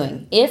I was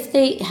doing. If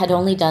they had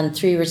only done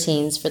 3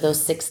 routines for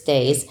those 6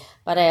 days,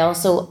 but I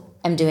also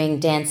I'm doing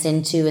dance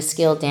into a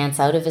skill, dance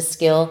out of a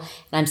skill,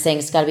 and I'm saying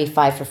it's got to be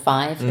 5 for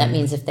 5. That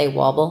means if they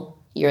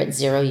wobble, you're at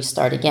 0, you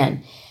start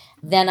again.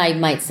 Then I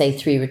might say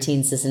 3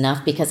 routines is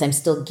enough, because I'm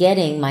still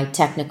getting my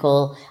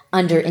technical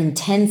under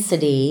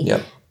intensity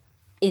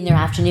in their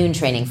afternoon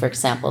training, for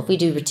example. If we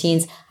do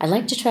routines, I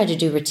like to try to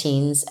do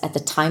routines at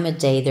the time of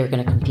day they're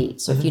going to compete.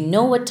 So if you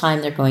know what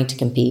time they're going to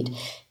compete,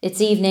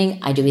 it's evening,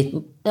 I do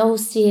it,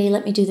 CA,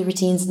 let me do the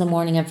routines in the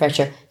morning, I'm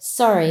fresher.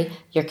 Sorry,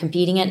 you're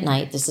competing at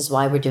night. This is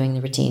why we're doing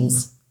the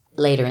routines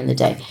later in the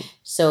day.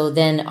 So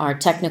then our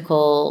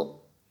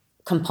technical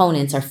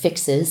components, our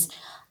fixes,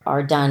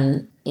 are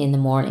done in the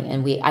morning,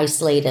 and we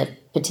isolate a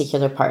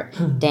particular part.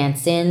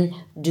 Dance in,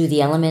 do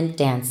the element,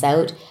 dance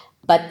out.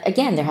 But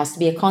again, there has to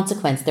be a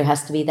consequence. There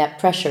has to be that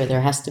pressure.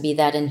 There has to be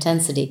that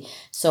intensity.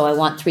 So I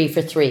want 3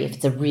 for 3 if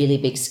it's a really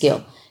big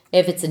skill.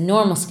 If it's a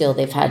normal skill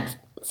they've had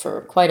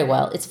for quite a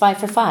while, it's 5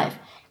 for 5.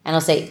 And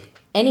I'll say,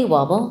 any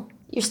wobble,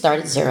 you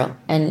start at 0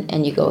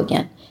 and you go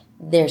again.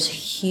 There's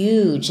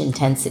huge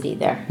intensity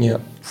there.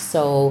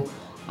 So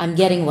I'm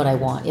getting what I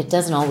want. It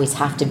doesn't always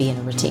have to be in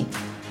a routine.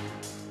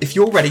 If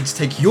you're ready to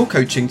take your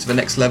coaching to the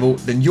next level,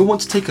 then you'll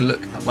want to take a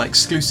look at my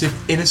exclusive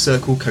Inner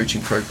Circle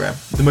coaching program,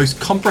 the most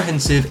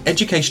comprehensive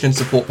education and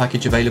support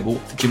package available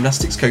for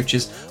gymnastics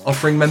coaches,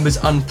 offering members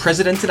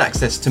unprecedented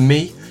access to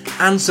me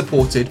and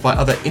supported by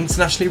other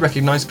internationally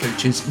recognised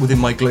coaches within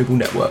my global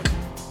network.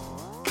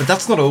 But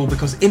that's not all,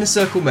 because Inner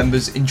Circle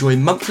members enjoy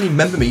monthly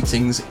member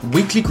meetings,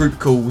 weekly group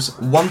calls,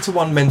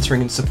 one-to-one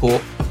mentoring and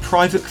support, a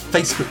private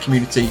Facebook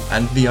community,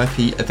 and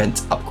VIP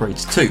event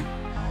upgrades too.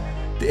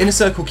 The Inner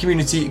Circle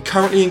community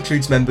currently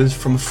includes members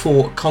from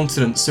 4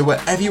 continents, so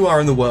wherever you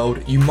are in the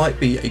world, you might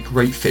be a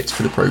great fit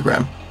for the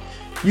program.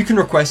 You can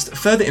request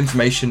further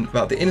information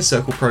about the Inner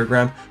Circle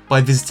program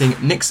by visiting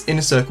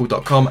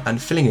nicksinnercircle.com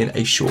and filling in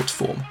a short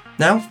form.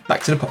 Now,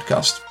 back to the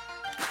podcast.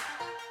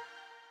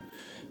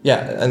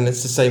 Yeah, and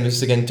it's the same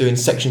as, again, doing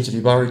sections of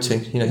your bar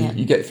routine.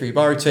 You get through your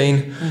bar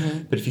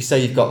routine, but if you say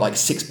you've got like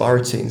 6 bar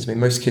routines,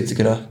 most kids are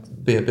going to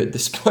be a bit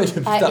disappointed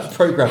with that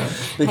program.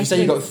 But if you say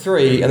you've got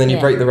 3 and then you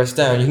break the rest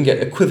down, you can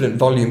get equivalent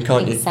volume,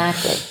 can't you?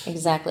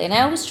 Exactly. And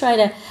I always try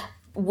to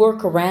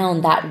work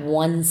around that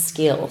one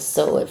skill.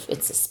 So if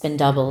it's a spin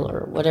double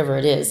or whatever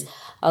it is,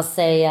 I'll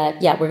say,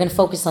 we're going to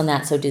focus on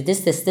that. So do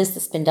this, the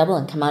spin double,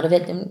 and come out of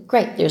it, and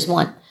great, there's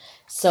 1.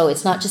 So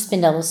it's not just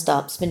spin double,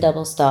 stop, spin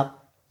double, stop.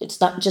 It's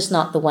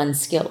not the one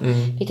skill,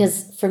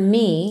 because for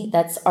me,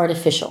 that's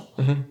artificial.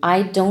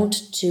 I don't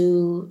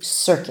do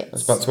circuits. I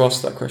was about to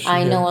ask that question.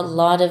 I know a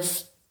lot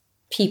of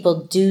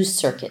people do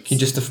circuits. Can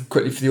you just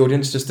quickly, for the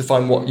audience, just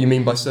define what you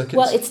mean by circuits?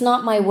 Well, it's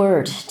not my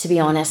word, to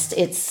be honest.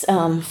 It's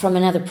from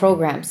another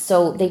program.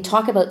 So they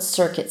talk about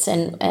circuits,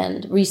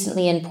 and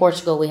recently in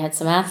Portugal, we had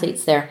some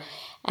athletes there,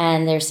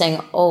 and they're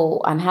saying,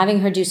 oh, I'm having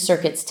her do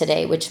circuits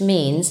today, which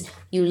means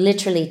you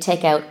literally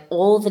take out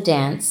all the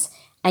dance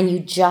and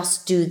you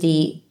just do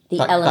the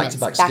elements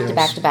back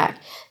to back.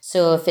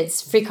 So if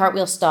it's free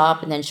cartwheel,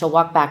 stop, and then she'll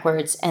walk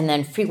backwards, and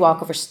then free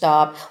walkover,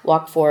 stop,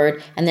 walk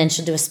forward, and then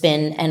she'll do a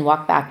spin and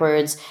walk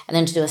backwards, and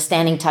then she'll do a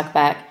standing tuck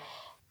back.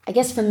 I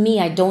guess for me,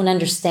 I don't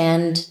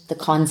understand the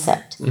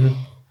concept,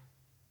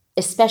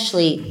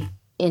 especially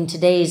in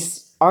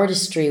today's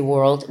artistry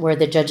world where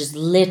the judges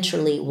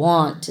literally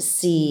want to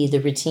see the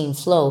routine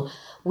flow.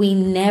 We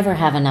never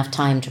have enough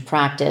time to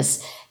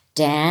practice.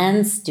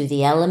 Dance, do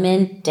the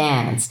element,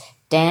 dance,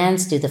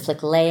 do the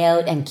flick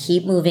layout, and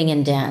keep moving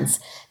and dance.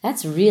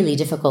 That's really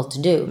difficult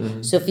to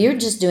do. So if you're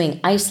just doing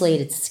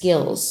isolated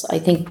skills, I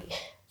think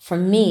for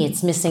me,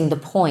 it's missing the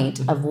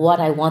point of what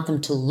I want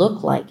them to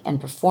look like and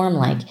perform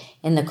like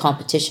in the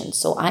competition.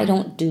 So I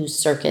don't do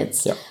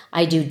circuits. Yep.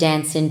 I do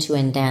dance into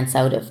and dance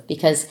out of,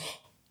 because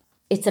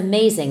it's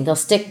amazing. They'll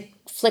stick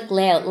flick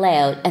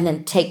layout, and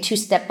then take 2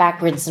 step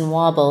backwards and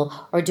wobble,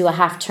 or do a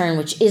half turn,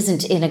 which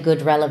isn't in a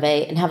good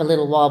releve, and have a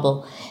little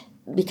wobble,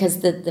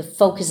 because the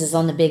focus is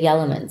on the big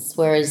elements.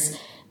 Whereas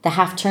the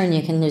half turn,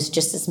 you can lose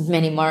just as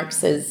many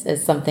marks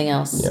as something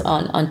else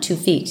on 2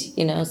 feet,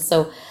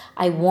 So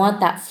I want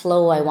that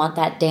flow. I want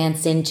that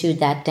dance into,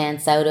 that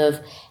dance out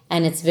of,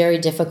 and it's very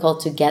difficult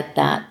to get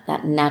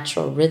that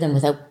natural rhythm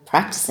without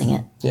practicing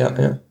it.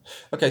 Yeah.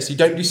 Okay, so you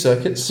don't do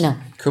circuits? No.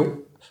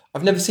 Cool.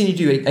 I've never seen you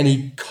do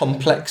any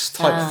complex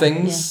type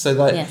things. Yeah.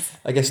 So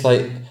I guess I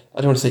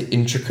don't want to say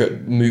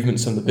intricate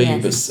movements on the beam,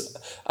 but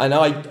and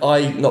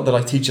I not that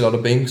I teach a lot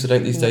of beam because I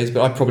don't these days,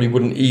 but I probably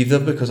wouldn't either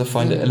because I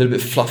find it a little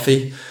bit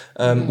fluffy.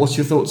 What's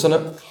your thoughts on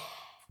it?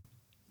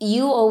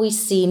 You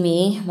always see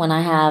me when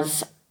I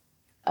have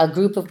a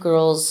group of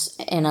girls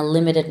in a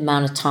limited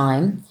amount of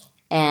time,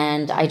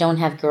 and I don't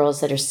have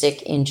girls that are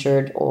sick,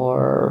 injured,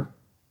 or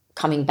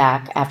coming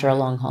back after a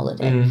long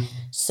holiday.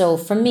 So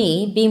for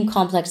me, beam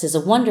complex is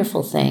a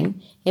wonderful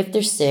thing if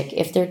they're sick,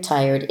 if they're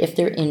tired, if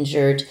they're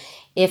injured,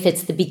 if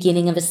it's the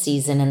beginning of a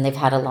season and they've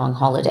had a long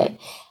holiday.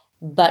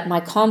 But my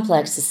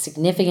complex is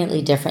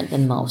significantly different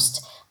than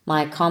most.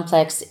 My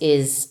complex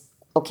is,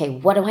 okay,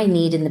 what do I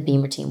need in the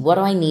beam routine? What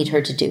do I need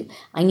her to do?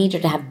 I need her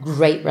to have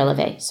great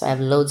releve. So I have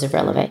loads of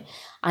releve.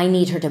 I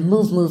need her to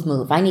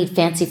move. I need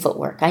fancy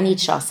footwork. I need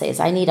chassés.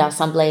 I need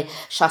assemblé,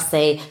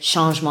 chassé,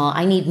 changement.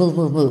 I need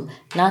move.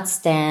 Not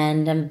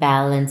stand and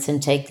balance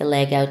and take the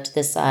leg out to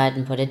the side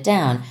and put it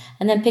down.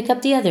 And then pick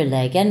up the other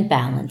leg and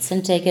balance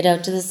and take it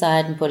out to the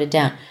side and put it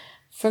down.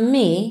 For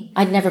me,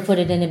 I'd never put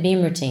it in a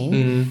beam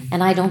routine,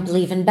 and I don't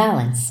believe in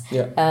balance.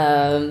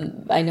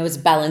 I know it's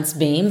balance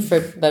beam,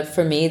 but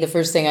for me, the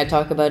first thing I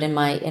talk about in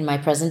my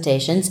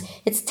presentations,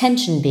 it's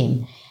tension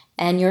beam.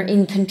 And you're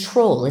in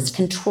control. It's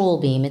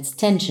control beam. It's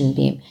tension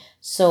beam.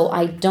 So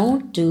I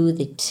don't do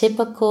the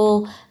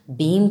typical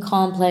beam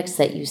complex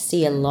that you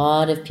see a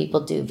lot of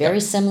people do.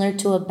 Very similar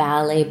to a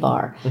ballet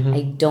bar.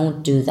 I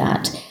don't do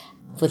that.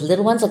 With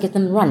little ones, I'll get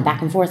them to run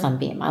back and forth on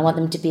beam. I want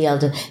them to be able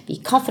to be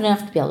confident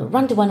enough to be able to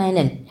run to one end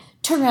and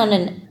turn around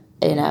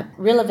in a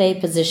releve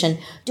position,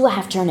 do a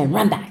half turn and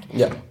run back.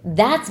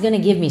 That's going to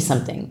give me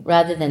something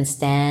rather than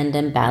stand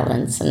and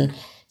balance. And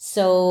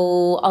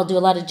so I'll do a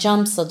lot of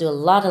jumps. I'll do a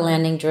lot of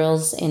landing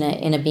drills in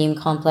a beam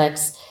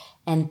complex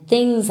and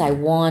things I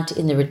want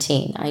in the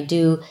routine. I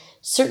do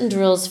certain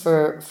drills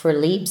for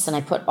leaps, and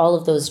I put all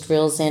of those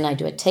drills in. I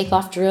do a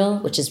takeoff drill,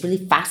 which is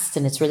really fast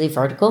and it's really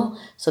vertical.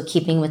 So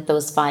keeping with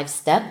those 5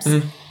 steps.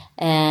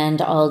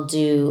 And I'll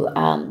do,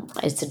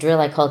 it's a drill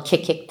I call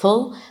kick,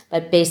 pull,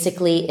 but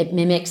basically it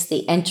mimics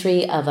the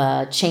entry of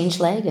a change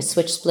leg, a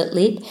switch split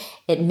leap.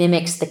 It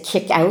mimics the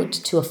kick out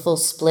to a full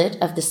split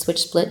of the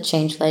switch split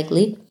change leg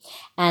leap.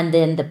 And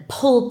then the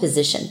pull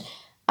position.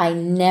 I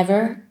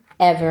never,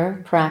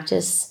 ever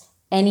practice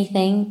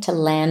anything to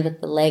land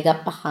with the leg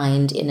up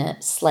behind in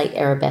a slight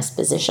arabesque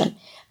position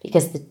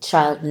because the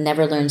child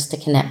never learns to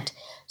connect.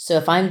 So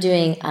if I'm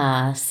doing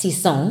a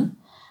sisson,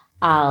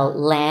 I'll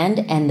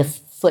land and the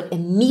foot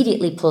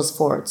immediately pulls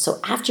forward. So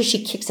after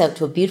she kicks out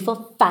to a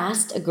beautiful,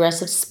 fast,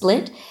 aggressive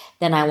split,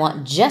 then I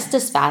want just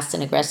as fast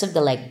and aggressive the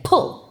leg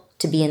pull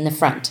to be in the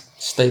front.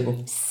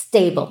 Stable,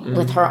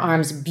 with her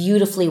arms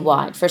beautifully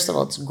wide. First of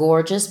all, it's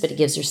gorgeous, but it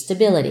gives her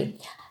stability.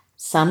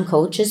 Some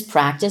coaches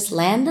practice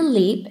land the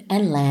leap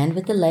and land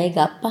with the leg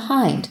up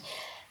behind.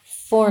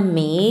 For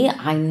me,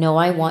 I know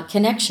I want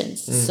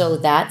connections, so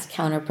that's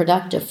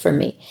counterproductive for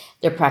me.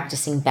 They're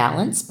practicing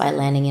balance by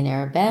landing in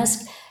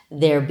arabesque.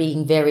 They're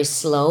being very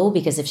slow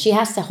because if she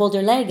has to hold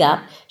her leg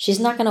up, she's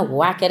not going to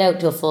whack it out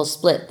to a full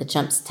split. The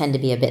jumps tend to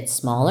be a bit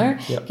smaller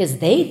because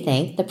they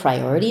think the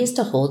priority is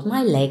to hold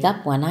my leg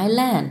up when I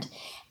land.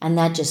 And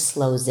that just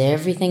slows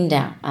everything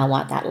down. I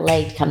want that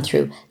leg to come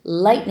through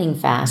lightning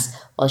fast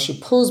while she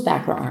pulls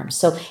back her arms.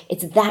 So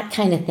it's that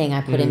kind of thing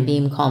I put in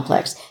beam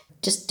complex.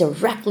 Just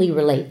directly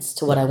relates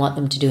to what I want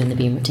them to do in the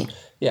beam routine.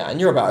 Yeah,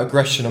 and you're about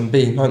aggression on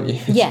beam, aren't you?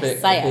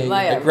 Yes, I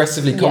am.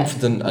 Aggressively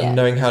confident and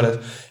knowing how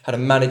to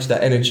manage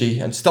that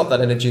energy and stop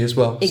that energy as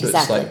well. Exactly. So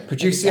it's like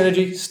produce the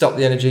energy, stop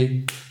the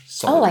energy.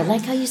 Oh, I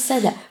like how you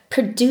said that.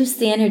 Produce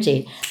the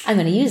energy. I'm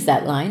going to use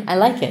that line. I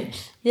like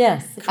it.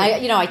 Yes.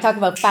 I talk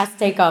about fast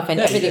takeoff and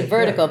everything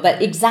vertical,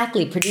 but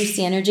exactly, produce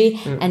the energy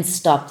and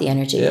stop the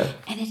energy. Yeah.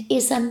 And it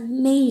is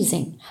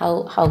amazing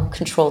how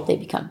controlled they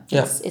become.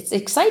 It's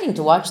exciting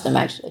to watch them,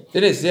 actually.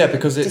 It is,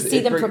 because to see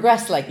them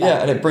progress like that.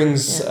 Yeah, and it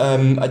brings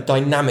a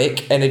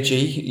dynamic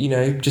energy,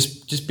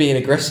 just being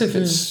aggressive.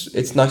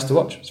 It's nice to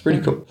watch. It's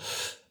really cool.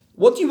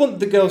 What do you want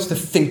the girls to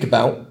think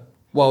about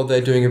while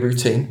they're doing a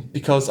routine?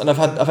 Because, and I've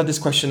had this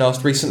question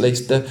asked recently.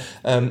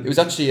 It was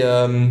actually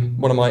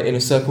one of my inner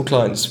circle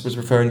clients was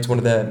referring to one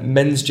of their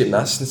men's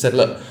gymnasts and said,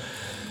 look,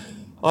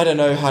 I don't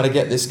know how to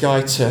get this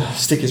guy to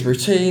stick his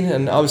routine.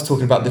 And I was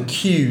talking about the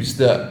cues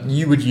that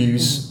you would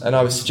use, and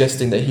I was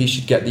suggesting that he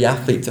should get the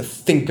athlete to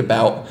think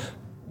about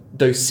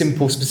those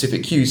simple,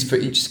 specific cues for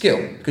each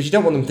skill, because you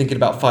don't want them thinking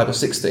about 5 or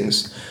 6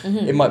 things.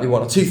 It might be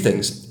 1 or 2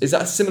 things. Is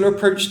that a similar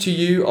approach to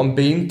you on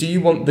beam? Do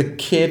you want the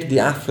kid, the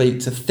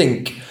athlete, to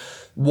think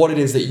what it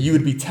is that you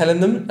would be telling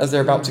them as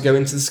they're about to go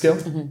into the skill?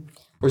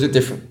 Or is it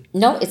different?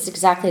 No, it's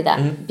exactly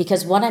that.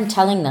 Because what I'm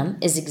telling them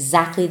is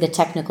exactly the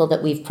technical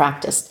that we've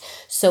practiced.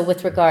 So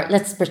with regard,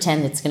 let's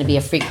pretend it's going to be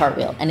a free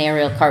cartwheel, an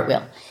aerial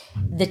cartwheel.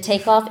 The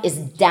takeoff is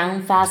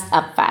down fast,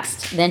 up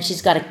fast. Then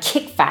she's got to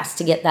kick fast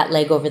to get that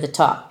leg over the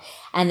top.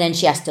 And then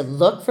she has to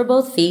look for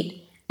both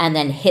feet and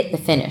then hit the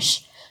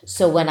finish.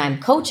 So when I'm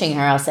coaching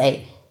her, I'll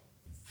say,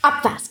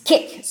 up fast,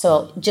 kick.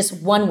 So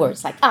just one word.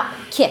 It's like up,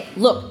 kick,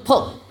 look,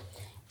 pull.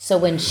 So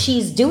when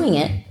she's doing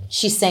it,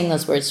 she's saying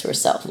those words to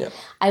herself. Yeah.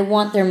 I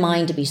want their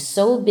mind to be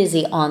so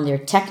busy on their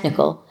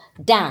technical,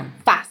 down,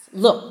 fast,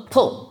 look,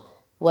 pull,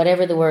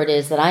 whatever the word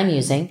is that I'm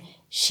using,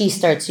 she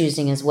starts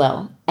using as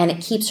well. And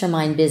it keeps her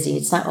mind busy.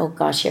 It's not, oh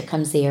gosh, here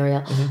comes the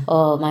aerial.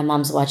 Oh, my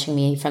mom's watching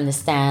me from the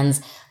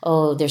stands.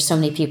 Oh, there's so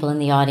many people in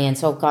the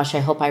audience. Oh gosh,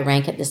 I hope I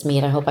rank at this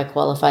meet. I hope I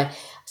qualify.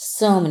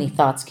 So many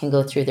thoughts can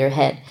go through their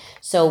head.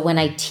 So when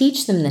I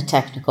teach them the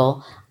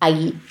technical,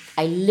 I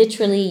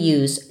literally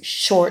use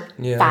short,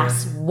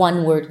 fast,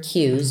 one-word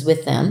cues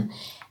with them,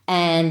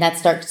 and that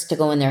starts to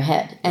go in their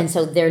head. And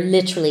so they're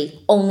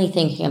literally only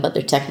thinking about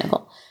their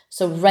technical.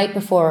 So right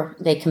before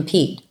they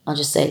compete, I'll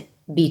just say,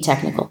 be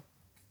technical.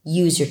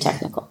 Use your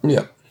technical.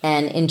 Yeah.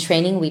 And in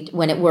training,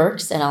 when it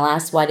works, and I'll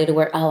ask, why did it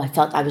work? Oh, I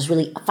felt I was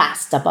really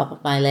fast up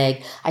with my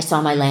leg. I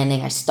saw my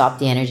landing. I stopped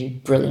the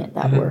energy. Brilliant.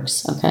 That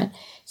works. Okay.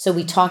 So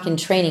we talk in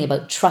training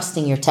about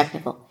trusting your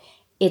technical.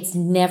 It's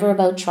never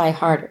about try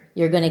harder.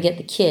 You're going to get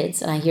the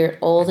kids, and I hear it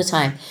all the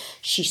time.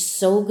 She's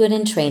so good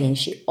in training.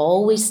 She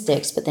always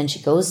sticks, but then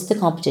she goes to the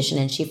competition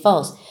and she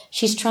falls.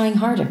 She's trying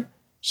harder.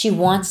 She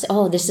wants,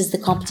 this is the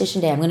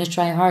competition day. I'm going to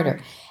try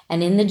harder.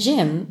 And in the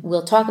gym,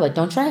 we'll talk about,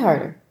 don't try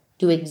harder.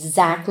 Do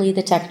exactly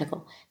the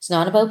technical. It's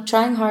not about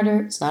trying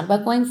harder. It's not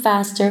about going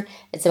faster.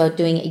 It's about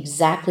doing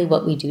exactly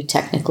what we do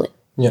technically.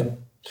 Yeah.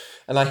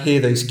 And I hear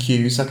those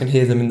cues. I can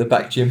hear them in the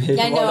back gym here.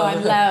 I know,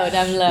 I'm loud.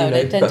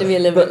 I tend to be a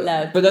little bit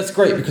loud. But that's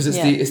great because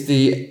it's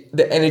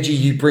the energy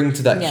you bring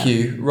to that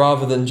cue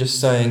rather than just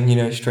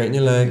saying, straighten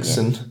your legs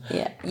and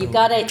you've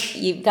got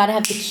to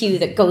have the cue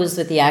that goes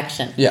with the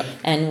action. Yeah.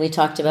 And we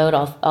talked about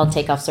all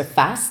takeoffs are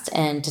fast,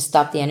 and to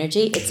stop the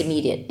energy, it's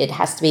immediate. It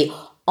has to be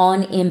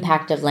on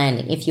impact of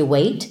landing. If you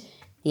wait,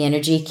 the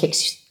energy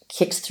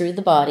kicks through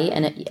the body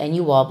and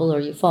you wobble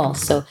or you fall.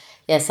 So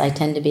yes, I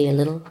tend to be a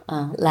little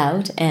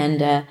loud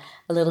and a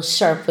little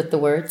sharp with the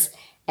words,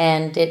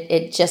 and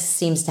it just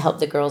seems to help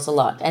the girls a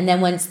lot. And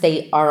then once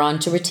they are on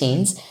to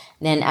routines,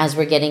 then as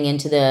we're getting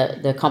into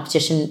the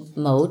competition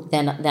mode,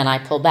 then I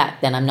pull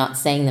back. Then I'm not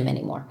saying them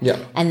anymore. Yeah.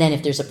 And then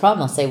if there's a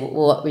problem, I'll say, well,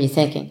 what were you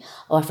thinking?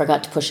 Oh, I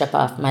forgot to push up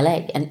off my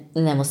leg. And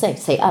then we'll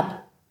say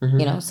up.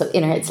 So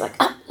in her head, it's like,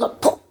 up,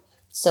 look, pull.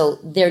 So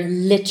they're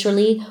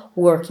literally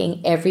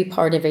working every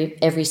part of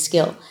every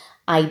skill.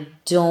 I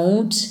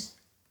don't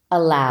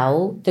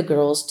allow the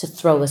girls to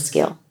throw a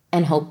skill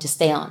and hope to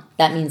stay on.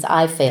 That means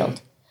I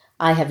failed.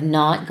 I have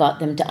not got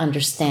them to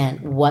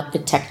understand what the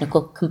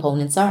technical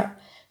components are.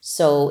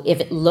 So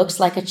if it looks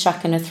like a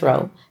chuck and a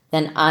throw,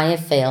 then I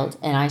have failed,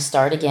 and I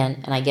start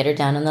again and I get her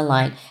down on the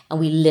line, and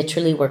we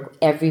literally work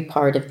every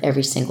part of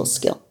every single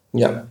skill.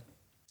 Yeah.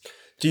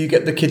 Do you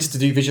get the kids to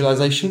do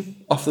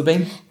visualization off the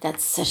beam?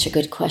 That's such a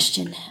good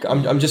question.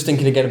 I'm just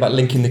thinking again about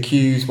linking the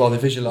cues while they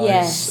visualize.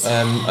 Yes.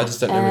 I just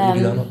don't know whether you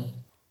do that or not.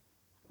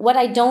 What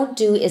I don't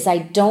do is I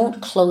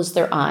don't close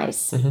their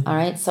eyes. All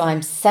right. So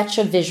I'm such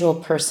a visual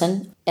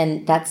person,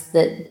 and that's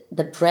the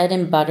bread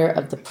and butter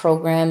of the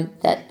program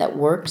that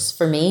works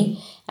for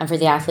me and for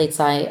the athletes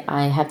I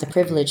have the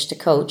privilege to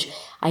coach.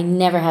 I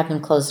never have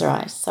them close their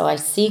eyes. So I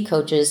see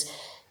coaches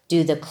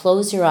do the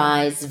close your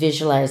eyes,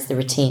 visualize the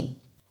routine.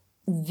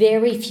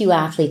 Very few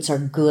athletes are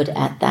good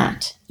at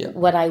that. Yeah.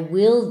 What I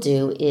will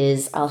do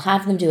is I'll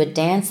have them do a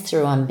dance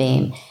through on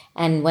beam,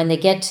 and when they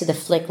get to the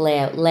flick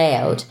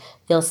layout,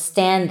 they'll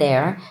stand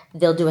there,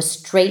 they'll do a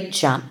straight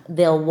jump,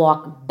 they'll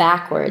walk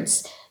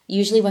backwards.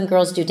 Usually when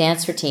girls do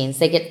dance routines,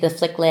 they get the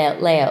flick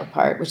layout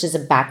part, which is a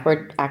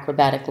backward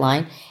acrobatic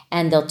line,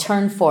 and they'll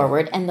turn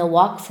forward and they'll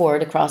walk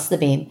forward across the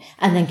beam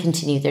and then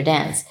continue their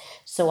dance.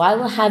 So I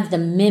will have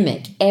them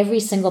mimic every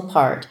single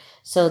part.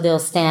 So they'll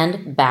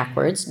stand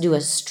backwards, do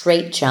a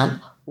straight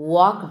jump,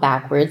 walk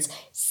backwards,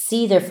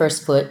 see their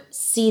first foot,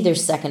 see their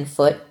second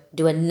foot,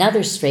 do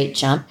another straight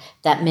jump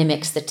that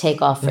mimics the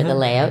takeoff for the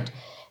layout,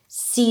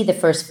 see the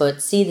first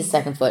foot, see the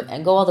second foot,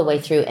 and go all the way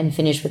through and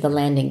finish with a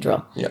landing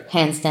drill,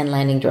 handstand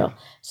landing drill.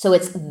 So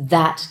it's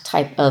that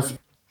type of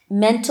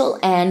mental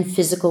and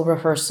physical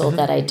rehearsal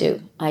that I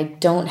do. I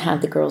don't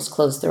have the girls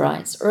close their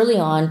eyes. Early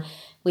on,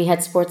 we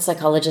had sports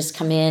psychologists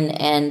come in,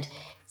 and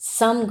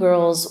some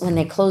girls, when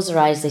they close their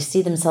eyes, they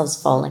see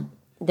themselves falling.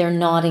 They're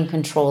not in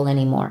control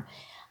anymore.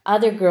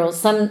 Other girls,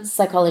 some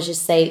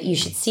psychologists say you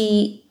should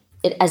see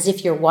it as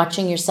if you're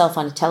watching yourself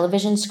on a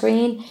television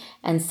screen,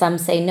 and some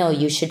say no,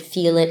 you should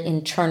feel it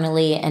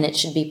internally and it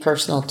should be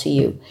personal to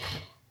you.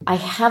 I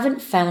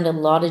haven't found a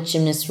lot of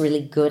gymnasts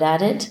really good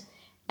at it,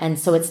 and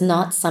so it's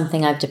not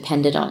something I've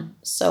depended on.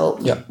 So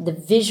the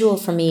visual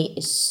for me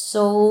is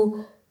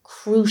so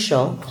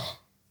crucial.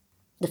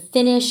 The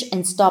finish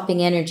and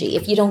stopping energy.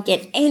 If you don't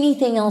get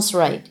anything else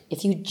right,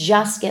 if you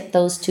just get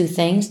those two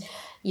things,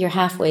 you're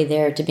halfway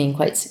there to being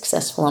quite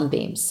successful on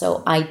beams.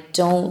 So I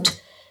don't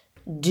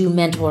do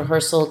mental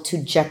rehearsal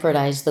to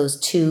jeopardize those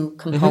two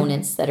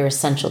components that are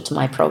essential to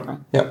my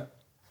program. Yeah.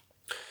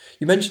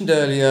 You mentioned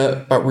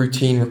earlier about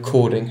routine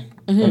recording.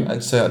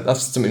 And so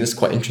that's something that's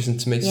quite interesting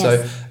to me. Yes.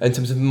 So in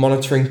terms of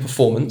monitoring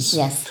performance,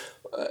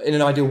 in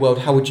an ideal world,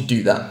 how would you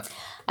do that?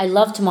 I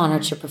love to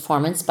monitor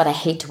performance, but I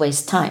hate to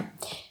waste time.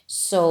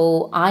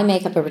 So I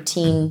make up a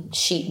routine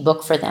sheet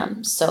book for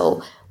them.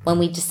 So when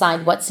we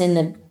decide what's in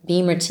the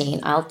beam routine,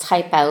 I'll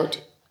type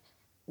out,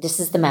 this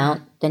is the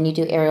mount, then you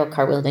do aerial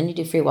cartwheel, then you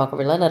do free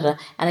walkover, and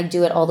I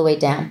do it all the way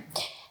down.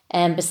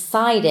 And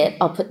beside it,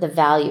 I'll put the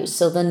values.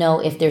 So they'll know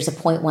if there's a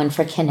 0.1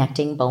 for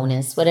connecting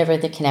bonus, whatever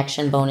the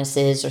connection bonus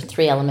is, or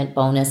 3-element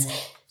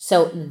bonus.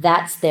 So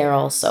that's there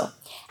also.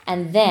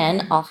 And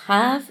then I'll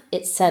have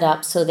it set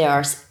up so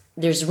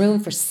there's room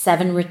for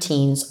 7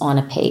 routines on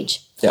a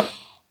page. Yeah.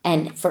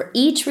 And for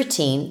each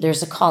routine,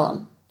 there's a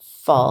column: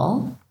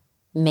 fall,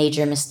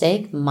 major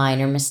mistake,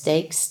 minor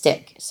mistake,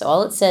 stick. So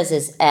all it says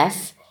is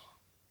F,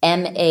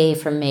 MA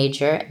for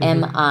major,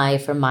 MI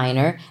for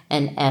minor,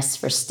 and S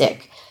for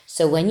stick.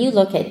 So when you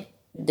look at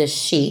the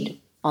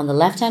sheet, on the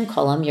left-hand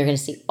column, you're going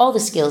to see all the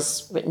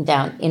skills written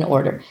down in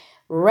order.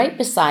 Right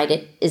beside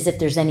it is if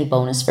there's any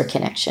bonus for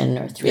connection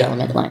or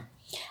 3-element line.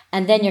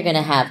 And then you're going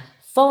to have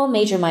fall,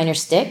 major, minor,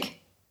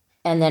 stick,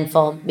 and then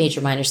fall, major,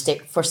 minor,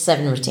 stick for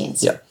 7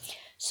 routines. Yeah.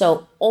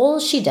 So all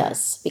she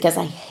does, because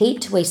I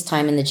hate to waste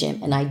time in the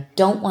gym, and I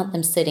don't want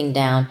them sitting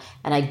down,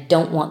 and I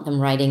don't want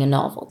them writing a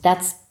novel.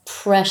 That's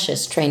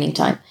precious training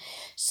time.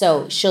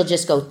 So she'll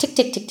just go tick,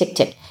 tick, tick, tick,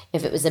 tick.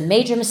 If it was a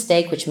major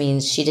mistake, which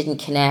means she didn't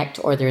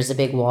connect or there's a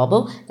big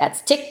wobble,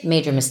 that's tick,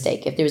 major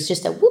mistake. If there was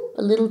just a whoop,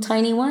 a little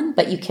tiny one,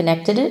 but you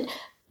connected it,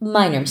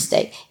 minor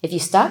mistake. If you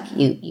stuck,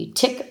 you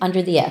tick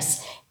under the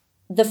S.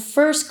 The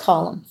first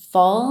column,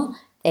 fall,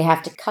 they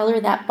have to color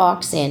that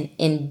box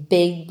in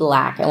big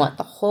black. I want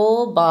the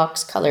whole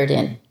box colored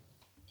in.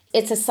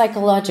 It's a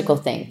psychological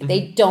thing.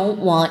 They don't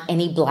want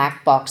any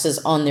black boxes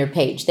on their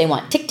page. They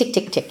want tick, tick,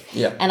 tick, tick.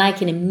 Yeah. And I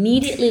can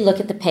immediately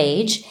look at the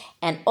page,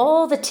 and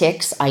all the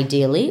ticks,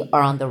 ideally,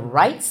 are on the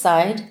right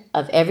side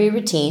of every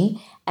routine,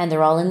 and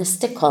they're all in the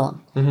stick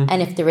column.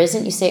 And if there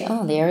isn't, you say,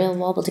 oh, the aerial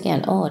wobbled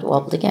again. Oh, it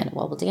wobbled again. It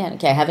wobbled again.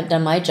 Okay, I haven't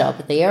done my job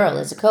with the aerial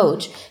as a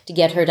coach to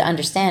get her to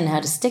understand how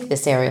to stick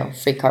this aerial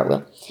free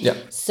cartwheel. Yeah.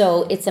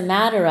 So it's a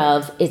matter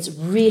of, it's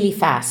really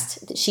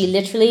fast. She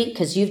literally,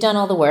 because you've done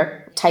all the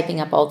work, typing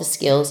up all the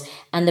skills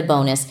and the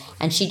bonus,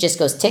 and she just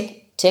goes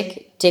tick,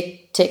 tick,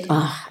 tick, tick.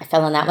 Oh, I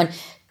fell on that one.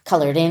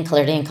 Colored in,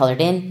 colored in,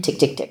 colored in, tick,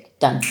 tick, tick.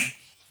 Done.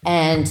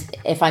 And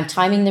if I'm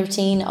timing the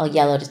routine, I'll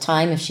yell out a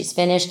time if she's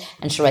finished,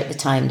 and she'll write the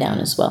time down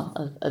as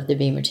well of the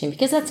beam routine,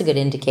 because that's a good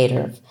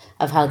indicator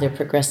of how they're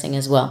progressing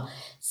as well.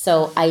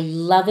 So I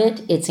love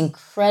it. It's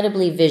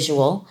incredibly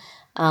visual.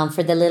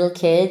 For the little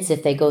kids,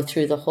 if they go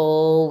through the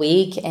whole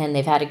week and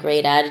they've had a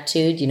great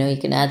attitude, you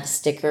can add the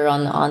sticker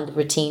on the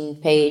routine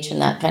page and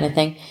that kind of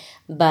thing.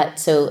 But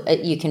so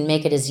you can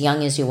make it as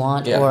young as you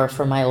want, or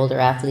for my older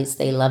athletes,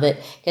 they love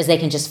it because they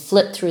can just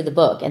flip through the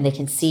book and they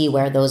can see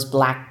where those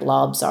black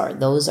blobs are.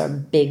 Those are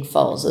big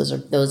falls.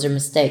 Those are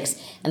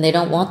mistakes, and they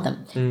don't want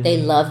them. They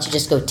love to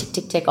just go tick,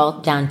 tick, tick,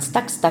 all down,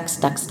 stuck,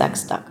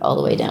 all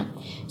the way down.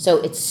 So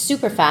it's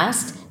super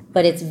fast,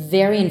 but it's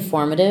very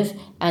informative.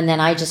 And then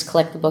I just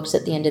collect the books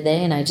at the end of the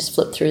day, and I just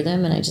flip through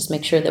them, and I just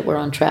make sure that we're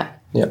on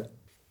track. Yeah.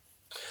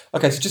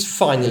 Okay, so just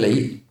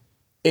finally,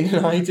 in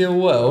an ideal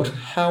world,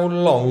 how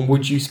long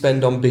would you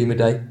spend on beam a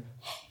day?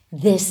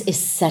 This is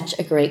such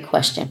a great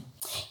question.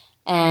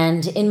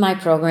 And in my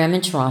program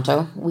in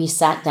Toronto, we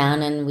sat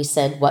down and we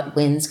said, what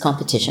wins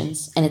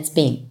competitions? And it's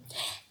beam.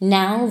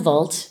 Now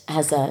vault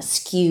has a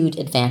skewed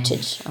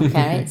advantage,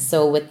 okay?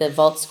 So with the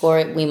vault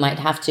score, we might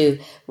have to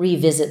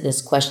revisit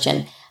this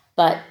question.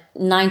 But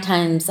 9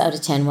 times out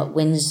of 10, what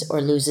wins or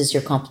loses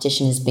your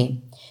competition is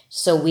beam.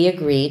 So we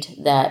agreed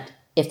that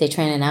if they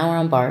train an hour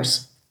on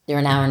bars, they're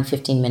an hour and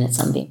 15 minutes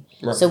on beam.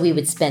 Right. So we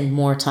would spend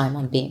more time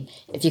on beam.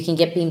 If you can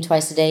get beam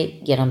twice a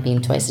day, get on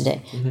beam twice a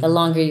day. The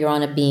longer you're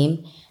on a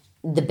beam,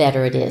 the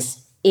better it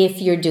is.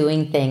 if you're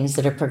doing things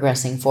that are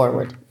progressing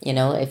forward,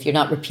 if you're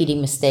not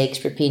repeating mistakes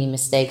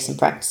and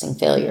practicing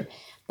failure.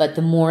 But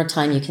the more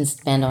time you can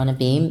spend on a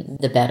beam,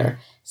 the better.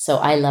 So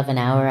I love an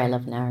hour. I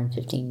love an hour and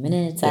 15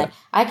 minutes. Yeah.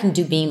 I can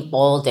do beam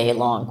all day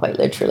long, quite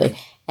literally.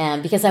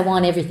 Because I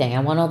want everything. I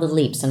want all the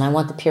leaps and I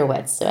want the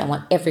pirouettes. So I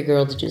want every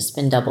girl to do a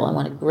spin double. I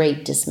want a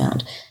great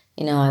dismount.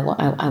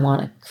 I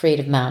want a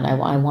creative mount. I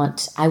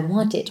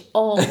want it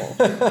all.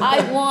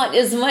 I want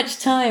as much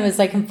time as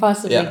I can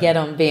possibly get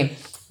on beam.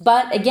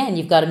 But again,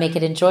 you've got to make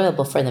it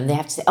enjoyable for them. They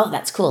have to say, oh,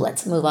 that's cool.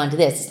 Let's move on to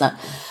this. It's not,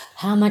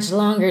 how much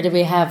longer do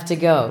we have to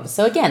go?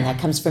 So again, that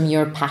comes from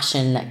your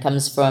passion. That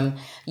comes from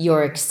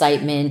your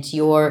excitement,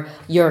 your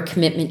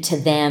commitment to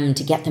them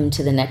to get them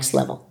to the next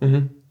level.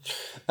 Mm-hmm.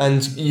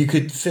 And you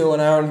could fill an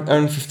hour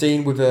and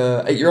 15 with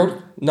a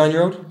 8-year-old,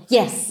 9-year-old?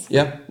 Yes.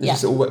 Yeah?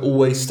 There's just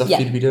always stuff for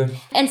you to be doing?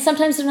 And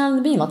sometimes they're not on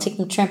the beam. I'll take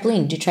them to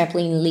trampoline, do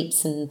trampoline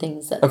leaps and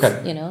things.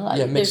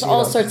 There's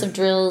all sorts of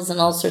drills and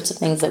all sorts of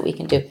things that we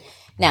can do.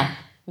 Now,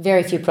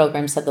 very few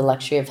programs have the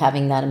luxury of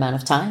having that amount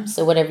of time.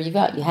 So whatever you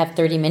got, you have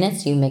 30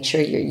 minutes, you make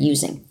sure you're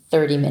using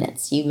 30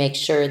 minutes. You make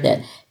sure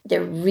that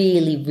they're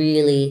really,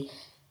 really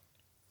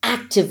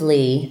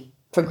actively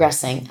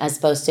progressing as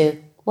opposed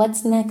to,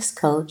 what's next,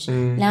 coach?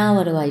 Now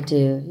what do I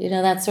do?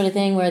 That sort of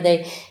thing where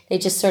they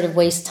just sort of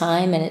waste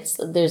time and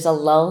there's a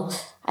lull.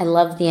 I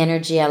love the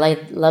energy. I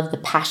love the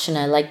passion.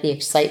 I like the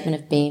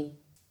excitement of beam.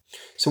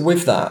 So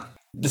with that,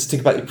 let's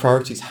think about your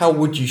priorities. How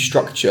would you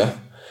structure,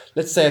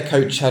 let's say a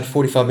coach had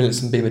 45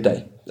 minutes on beam a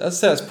day. I'd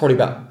say that's probably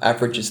about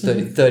average is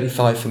 30,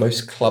 35 for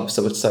most clubs,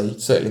 I would say,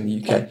 certainly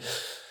in the UK.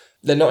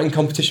 They're not in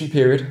competition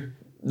period.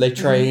 They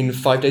train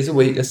 5 days a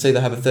week. Let's say they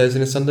have a Thursday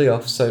and a Sunday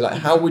off. So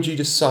how would you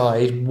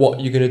decide what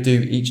you're going to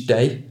do each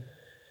day?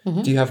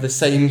 Do you have the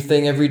same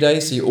thing every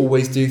day? So you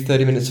always do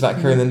 30 minutes of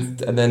acro and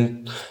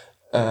then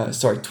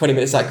 20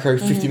 minutes acro,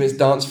 50 minutes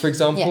dance, for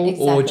example? Yeah,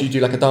 exactly. Or do you do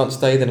like a dance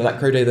day, then an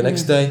acro day the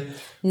next day?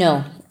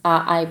 No,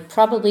 I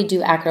probably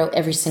do acro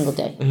every single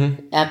day.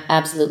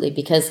 Absolutely.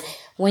 Because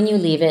when you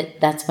leave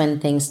it, that's when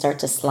things start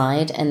to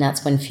slide and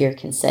that's when fear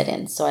can set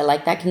in. So I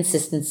like that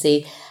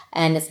consistency.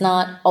 And it's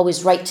not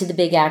always right to the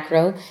big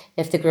acro.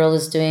 If the girl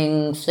is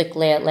doing flick,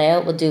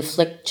 layout, we'll do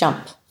flick,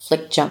 jump.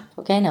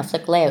 Okay, now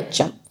flick, layout,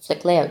 jump.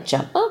 Flick, layout,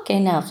 jump.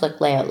 Okay, now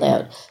flick,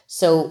 layout.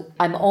 So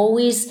I'm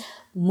always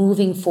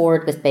moving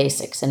forward with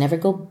basics. I never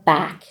go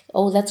back.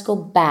 Oh, let's go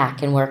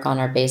back and work on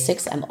our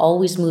basics. I'm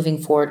always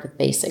moving forward with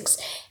basics.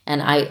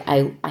 And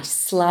I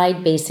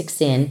slide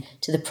basics in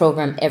to the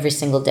program every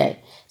single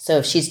day. So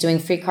if she's doing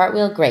free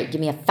cartwheel, great.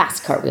 Give me a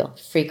fast cartwheel.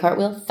 Free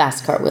cartwheel,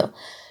 fast cartwheel.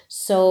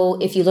 So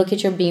if you look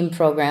at your beam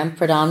program,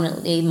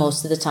 predominantly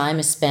most of the time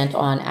is spent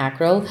on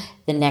acro.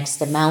 The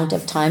next amount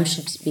of time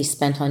should be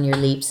spent on your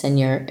leaps and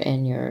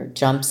your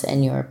jumps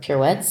and your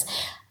pirouettes.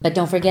 But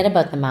don't forget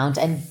about the mount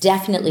and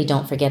definitely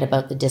don't forget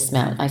about the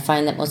dismount. I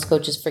find that most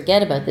coaches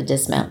forget about the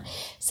dismount.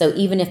 So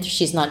even if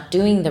she's not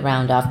doing the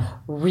round off,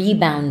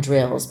 rebound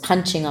drills,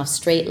 punching off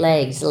straight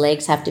legs, the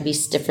legs have to be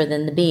stiffer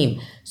than the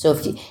beam. So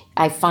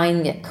I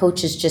find that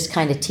coaches just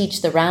kind of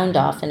teach the round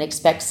off and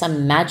expect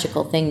some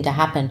magical thing to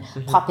happen,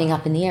 popping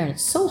up in the air. And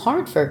it's so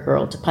hard for a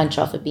girl to punch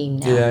off a beam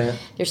now. Yeah.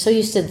 They're so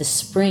used to the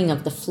spring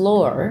of the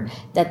floor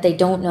that they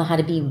don't know how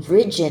to be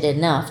rigid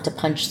enough to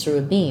punch through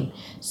a beam.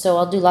 So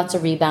I'll do lots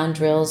of rebound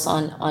drills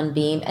on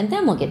beam, and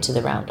then we'll get to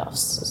the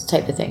round-offs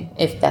type of thing,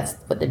 if that's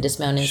what the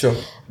dismount is. Sure.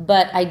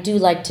 But I do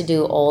like to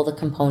do all the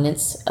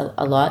components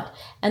a lot.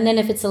 And then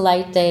if it's a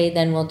light day,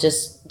 then we'll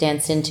just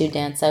dance into,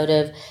 dance out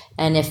of.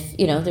 And if,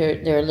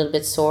 they're a little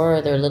bit sore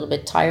or they're a little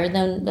bit tired,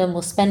 then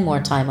we'll spend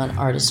more time on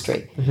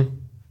artistry.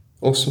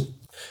 Awesome.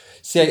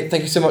 Sia,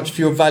 thank you so much for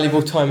your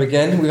valuable time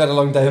again. We've had a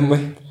long day, haven't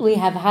we? We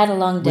have had a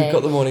long day. We've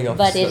got the morning off.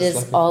 But it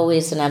is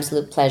always an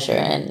absolute pleasure.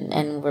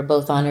 And we're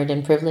both honoured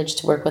and privileged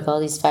to work with all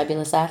these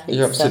fabulous athletes.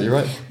 You're absolutely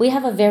right. We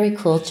have a very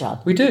cool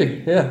job. We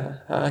do, yeah.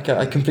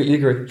 I completely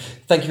agree.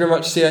 Thank you very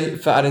much, Sia,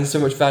 for adding so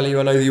much value.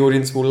 I know the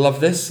audience will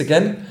love this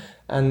again.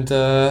 And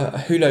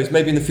who knows,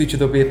 maybe in the future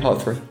there'll be a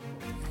part 3.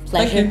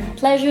 Pleasure.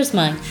 Pleasure's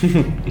mine.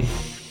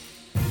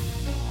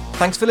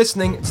 Thanks for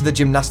listening to the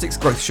Gymnastics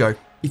Growth Show.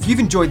 If you've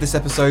enjoyed this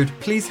episode,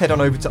 please head on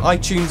over to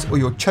iTunes or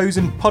your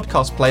chosen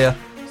podcast player,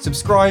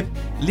 subscribe,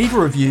 leave a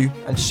review,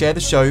 and share the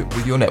show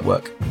with your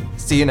network.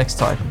 See you next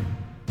time.